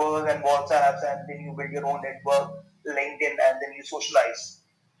through numbers and WhatsApps, and then you build your own network, LinkedIn, and then you socialize.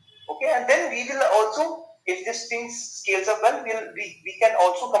 Okay, and then we will also, if this thing scales up well, we can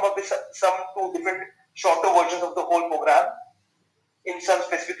also come up with some two different shorter versions of the whole program in some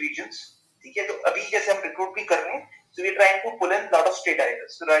specific regions. ठीक है, तो अभी जैसे हम recruit भी कर रहे हैं, so we're trying to pull in a lot of state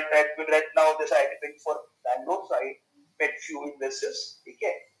ideas. So right now this I went for Bangalore, so I met few investors.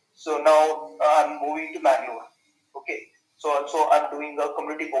 Okay, so now I'm moving to Bangalore. Okay, so also I'm doing a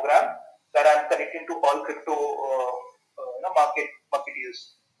community program that I'm connecting to all crypto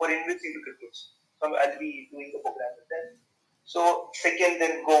marketeers for investing in cryptos. So I'll be doing the program with them. So second,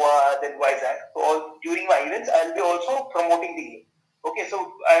 then Goa, then Vizag. So all during my events, I'll be also promoting the game. Okay,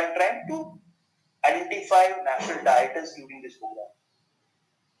 so I'm trying to identify national directors during this program.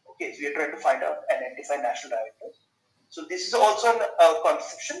 Okay, so we are trying to find out and identify national directors. So this is also a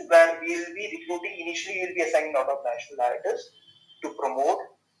conception where we will be recruiting. Initially, we will be assigning a lot of national directors to promote,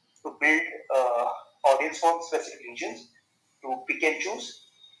 to build audience for specific regions, to pick and choose.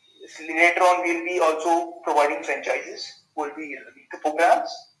 Later on, we will be also providing franchises who will be running the programs.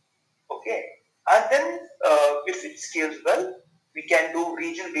 Okay, and then if it scales well, we can do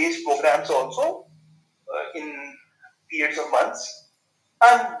region-based programs also in periods of months.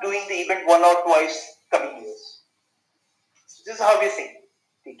 I'm doing the event one or twice coming years. So this is how we think.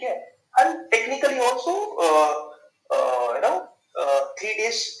 Okay, and technically also, 3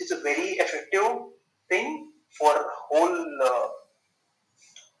 days is a very effective thing for whole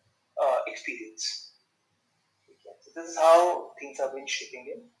experience. Okay. So this is how things have been shaping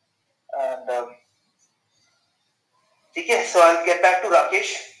in, and okay, so I'll get back to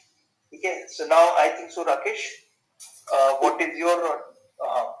Rakesh. Okay, so now I think so, Rakesh. What is your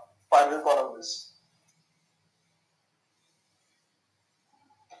final call on this?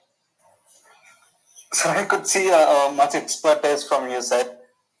 So I could see much expertise from your side.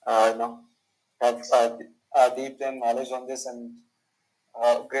 You know, have deep knowledge on this and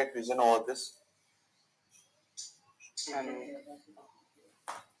great vision over this. And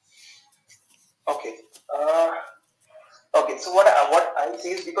Okay. Okay. So what I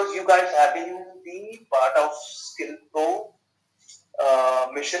see is because you guys have been the part of Skill Pro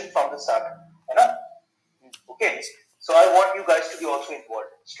mission from the start, right? Okay. So I want you guys to be also involved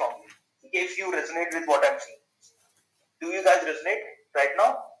strongly. Okay, if you resonate with what I'm saying, do you guys resonate right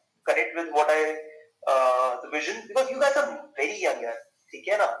now? Connect with what the vision, because you guys are very young here.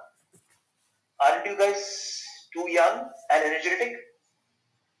 Okay, na? Aren't you guys too young and energetic?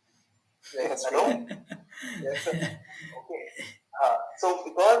 yes, Hello? Yes, sir. Okay. So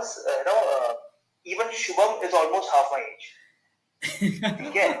because even Shubham is almost half my age.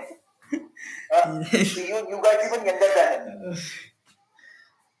 Okay. So you guys even younger than him.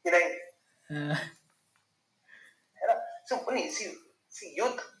 Right? So see,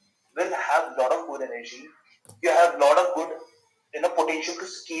 youth will have a lot of good energy. You have a lot of good potential to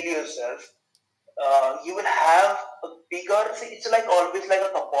scale yourself. You will have a bigger. See, it's like always like a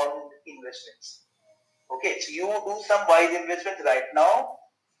compound investments. Okay, so you do some wise investments right now.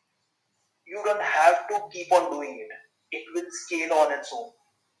 You don't have to keep on doing it. It will scale on its own.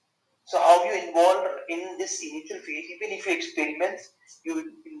 So how you involve in this initial phase, even if you experiment, you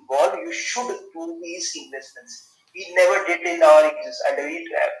involve, you should do these investments. We never did in our existence, I very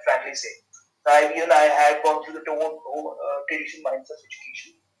frankly say. I had gone through the traditional minds of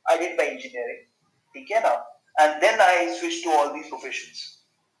education. I did my engineering, okay, now, and then I switched to all these professions.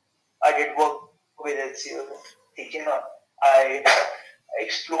 I did work with HCL, okay, now. I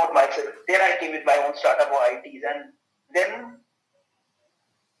explored myself. Then I came with my own startup or ITs, and then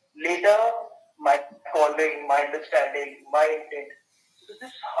later my calling, my understanding, my intent. So this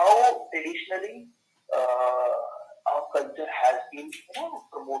is how traditionally our culture has been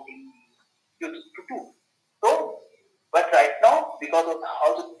promoting youth to do. So, but right now, because of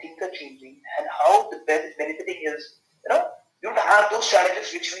how the things are changing and how the benefiting is, you don't have those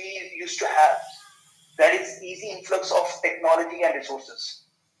challenges which we used to have. That is easy influx of technology and resources.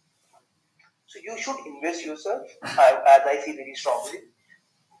 So you should invest yourself, as I see very strongly.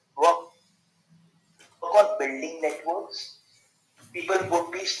 Work on building networks. People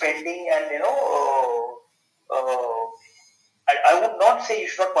would be spending and I would not say you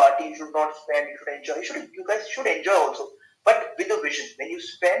should not party, you should not spend, you should enjoy. You guys should enjoy also, but with a vision. When you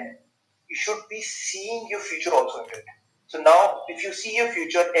spend, you should be seeing your future also in it. So now, if you see your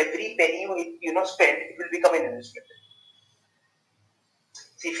future, every penny you spend, it will become an investment.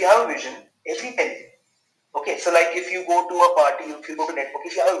 See, if you have a vision, every penny. Okay, so like if you go to a party, if you go to network,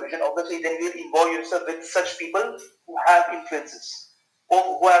 if you have a vision, obviously then you will involve yourself with such people who have influences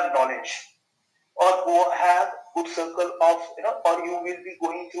or who have knowledge or who have good circle of or you will be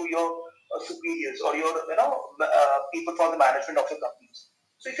going through your superiors or your people from the management of your companies.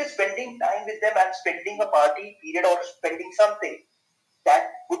 So if you're spending time with them and spending a party period or spending something, that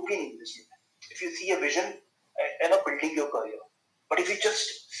would be an investment. If you see a vision, building your career. But if you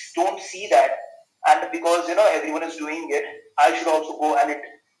just don't see that, and because everyone is doing it, I should also go and then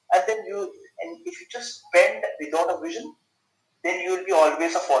if you just spend without a vision, then you will be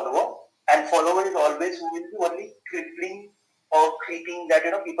always a follower, and follower is always who will be only crippling or creeping that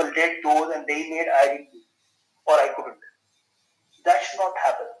people did those and they made I didn't do or I couldn't. That should not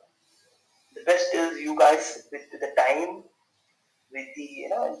happen. The best is you guys with the time, with the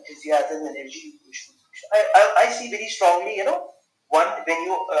enthusiasm, energy. I see very strongly. One, when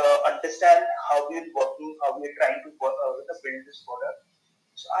you understand how you're working, how you're trying to build this product.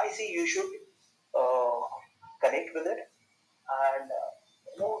 So I see you should uh, connect with it and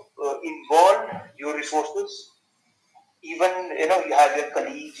involve your resources. Even you have your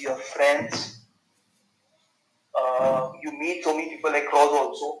colleagues, your friends. You meet so many people across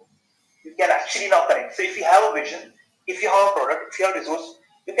also. You can actually now connect. So if you have a vision, if you have a product, if you have resource,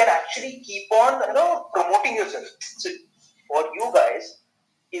 you can actually keep on promoting yourself. So for you guys,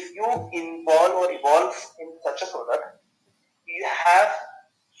 if you involve or evolve in such a product, you have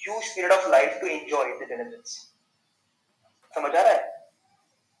huge period of life to enjoy the benefits. समझ आ रहा है?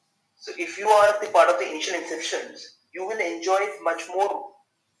 So if you are the part of the initial inceptions, you will enjoy it much more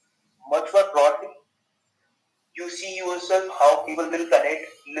broadly. You see yourself how people will connect,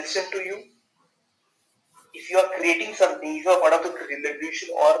 listen to you. If you are creating something, if you are part of the revolution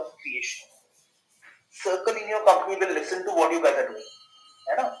or creation, circle in your company will listen to what you guys are doing,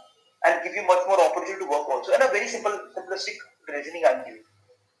 and give you much more opportunity to work also. And a very simplistic reasoning I'm giving.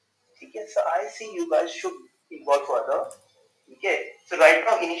 Okay, so I see you guys should involve further. Okay, so right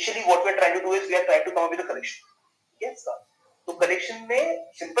now initially what we're trying to do is we are trying to come up with a collection. Yes, sir. So collection में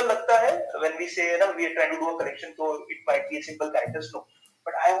simple लगता है when we say we are trying to do a collection, so it might be a simple characters, no.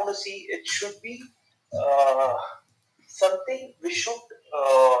 But I want to see it should be uh, something which should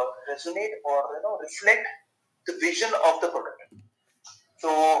resonate or reflect the vision of the product. So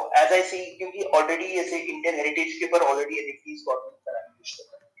as I see, क्योंकि already ऐसे Indian heritage के पर already NFTs government का push कर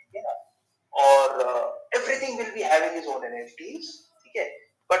रहा है, ठीक है ना? Or everything will be having its own NFTs, ठीक है?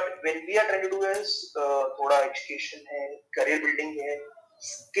 But when we are trying to do is थोड़ा education है, career building है,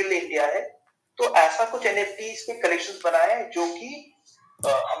 skill India है, तो ऐसा कुछ NFTs के collections बनाए जो कि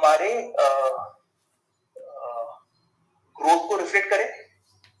हमारे ग्रोथ को रिफ्लेक्ट करे,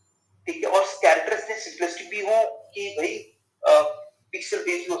 ठीक है, और कैरेक्टर्स ने सिंपलिस्टिक भी हो कि भाई पिक्सल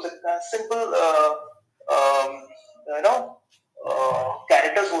बेस्ड भी हो सकता है, सिंपल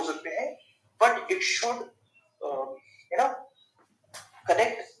कैरेक्टर्स हो सकते हैं, but it should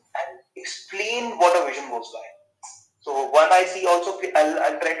connect and explain what a vision goes by. So one I see also,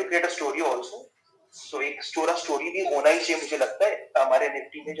 I'll try to create a story also. So एक स्टोरी भी होना ही चाहिए मुझे लगता है हमारे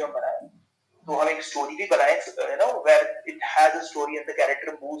NFT में जो हम बनाए, तो हम एक स्टोरी भी बनाए, where it has a story and the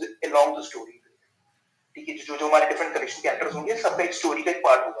character moves along the story. ठीक है, जो हमारे डिफरेंट कलेक्शन कैरेक्टर्स होंगे सबका एक स्टोरी का एक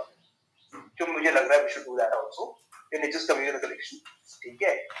पार्ट होगा, जो मुझे लग रहा है we should do that also in just coming to the collection, ठीक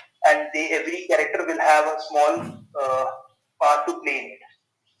है, and every character will have a small part to play in it,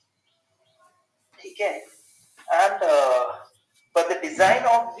 ठीक है, and but the design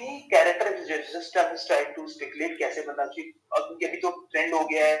of the character is just I'm just trying to speculate कैसे बनना चाहिए, और क्योंकि अभी तो ट्रेंड हो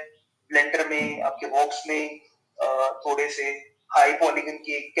गया है ब्लेंडर में आपके बॉक्स में थोड़े से हाई पॉलीगन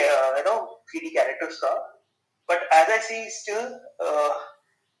के 3D characters का, but as I see still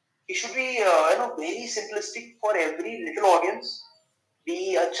it should be very simplistic for every little audience,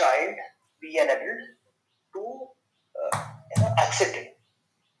 be a child, be an adult, to accept it,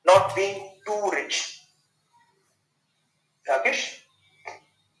 not being too rich. Rakesh?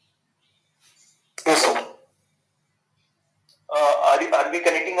 Yes, sir. Are we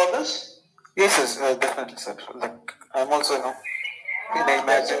connecting on this? Yes, yes, definitely, sir. Like I'm also, in the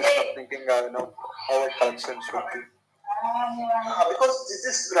imagination of thinking, how a collection should be. Because this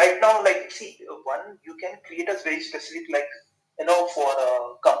is right now, like, see, one, you can create a very specific, like, for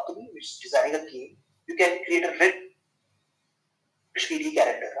a company which is designing a game, you can create a rich 3D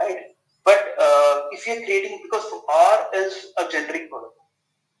character, right? But if you're creating, because R is a generic product,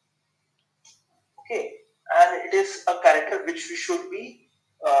 okay, and it is a character which we should be,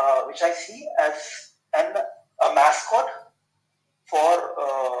 which I see as a mascot for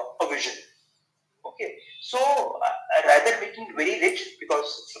a vision. Okay, so rather making it very rich,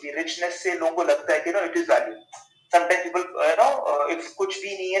 because the richness से लोगों को लगता है कि it is value. Sometimes people if कुछ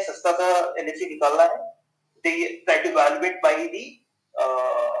भी नहीं है सस्ता सा NFT निकालना है, they try to evaluate by the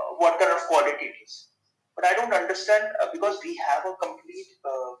what kind of quality it is. But I don't understand because we have a complete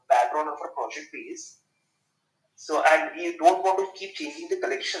background of our project base. So, and we don't want to keep changing the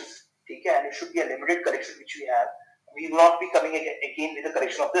collections. Okay, and it should be a limited collection which we have. We will not be coming again with a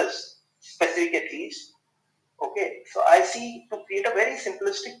collection of this specific at least. Okay, so I see to create a very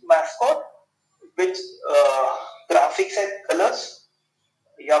simplistic mascot with graphics and colors,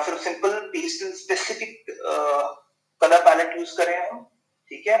 या फिर simple pastel specific colour palette use करें हम,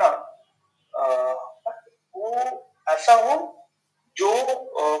 ठीक है ना, वो ऐसा हो जो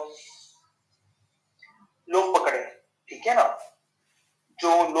लोग पकड़े, ठीक है ना,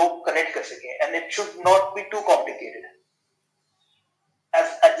 जो लोग कनेक्ट कर सके, and it should not be too complicated. As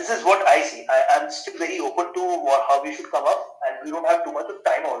this is what I see. I am still very open to how we should come up, and we don't have too much of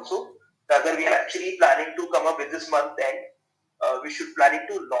time also. Rather, we are actually planning to come up with this month end. We should planning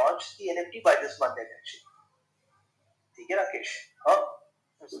to launch the NFT by this month end actually. Okay, Rakesh? Huh?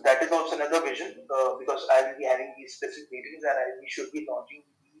 So that is also another vision because I will be having these specific meetings and we should be launching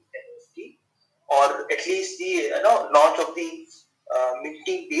the NFT or at least the launch of the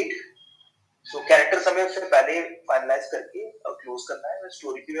minting date. So character समय उससे पहले finalise करके close करना है. मैं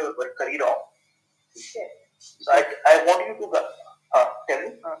story पे work कर ही रहा हूँ, ठीक है. So I want you to tell me.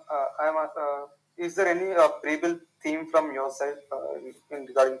 Is there any pre-built theme from your side in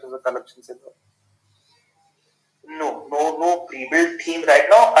regarding to the collections? No pre-built theme right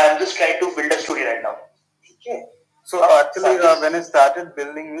now. I am just trying to build a story right now. Okay. So actually, when I started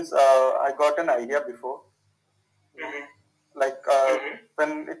building this, I got an idea before. Mm-hmm. Like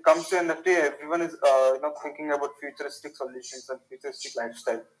when it comes to NFT, everyone is thinking about futuristic solutions and futuristic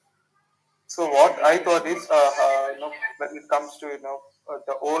lifestyle. So what I thought is, when it comes to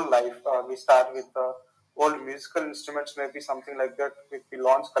the old life, we start with old musical instruments, maybe something like that. We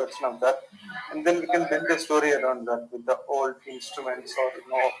launch collection of that, and then we can build a story around that with the old instruments or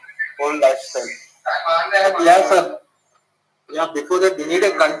old lifestyle. Yeah, sir. Yeah, before that, we need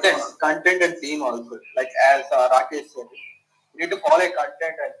a content and theme also. Like as Rakesh said, we need to follow a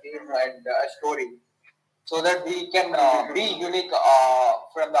content and theme and a story, so that we can be unique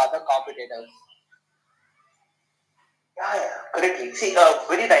from the other competitors. Yeah, correctly. See,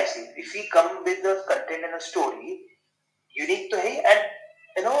 very nicely. If we come with the content and a story, unique to hai,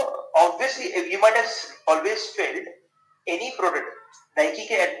 and obviously, if you might have always felt any product, Nike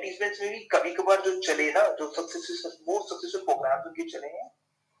के advertisements में भी कभी कभार जो चले ना, जो most successful programs जो चले हैं,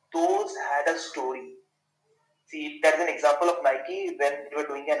 those had a story. See, that's an example of Nike when they were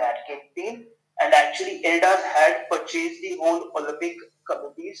doing an ad campaign, and actually Adidas had purchased the whole Olympic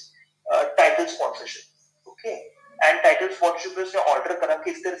committee's title sponsorship. Okay, and title sponsorship में उसने order करा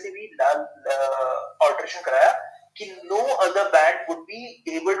कि इस तरह से भी alteration कराया कि no other band would be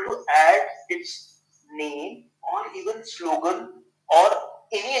able to add its name or even slogan or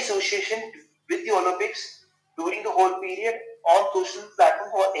any association with the Olympics during the whole period on social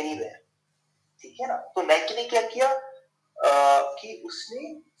platform or anywhere. ठीक है ना. तो नाइकी ने क्या किया कि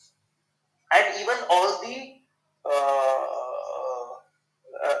उसने and even all the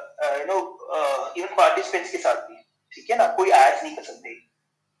even participants के साथ भी, ठीक है ना, कोई ads नहीं कर सकते,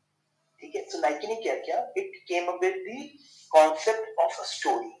 ठीक है. So नाइकी ने क्या किया, it came up with the concept of a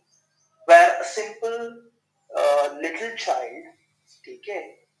story where a simple little child, ठीक है,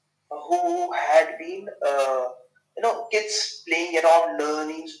 who had been kids playing around,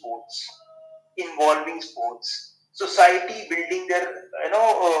 learning sports, involving sports, society building their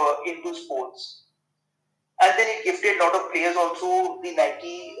into sports, and then it gifted a lot of players also the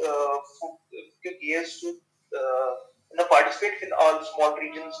Nike gears to participate in all small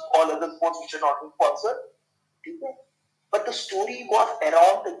regions, all other sports which are not being sponsored. Okay? But the story was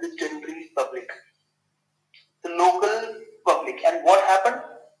around the general public, the local public, and what happened?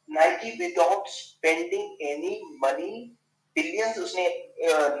 Nike, without spending any money, billions उसने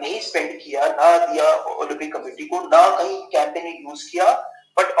नहीं spend किया, ना दिया Olympic committee को, ना कहीं campaign में use किया.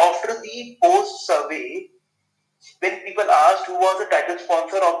 But after the post survey, when people asked who was the title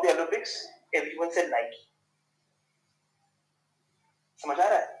sponsor of the Olympics, everyone said Nike. समझ आ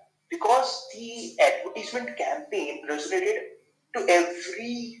रहा है? Because the advertisement campaign resonated to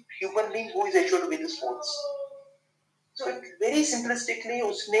every human being who is assured to be in the sports. So very simplistically,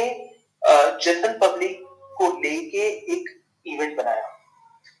 उसने general public को लेके एक event बनाया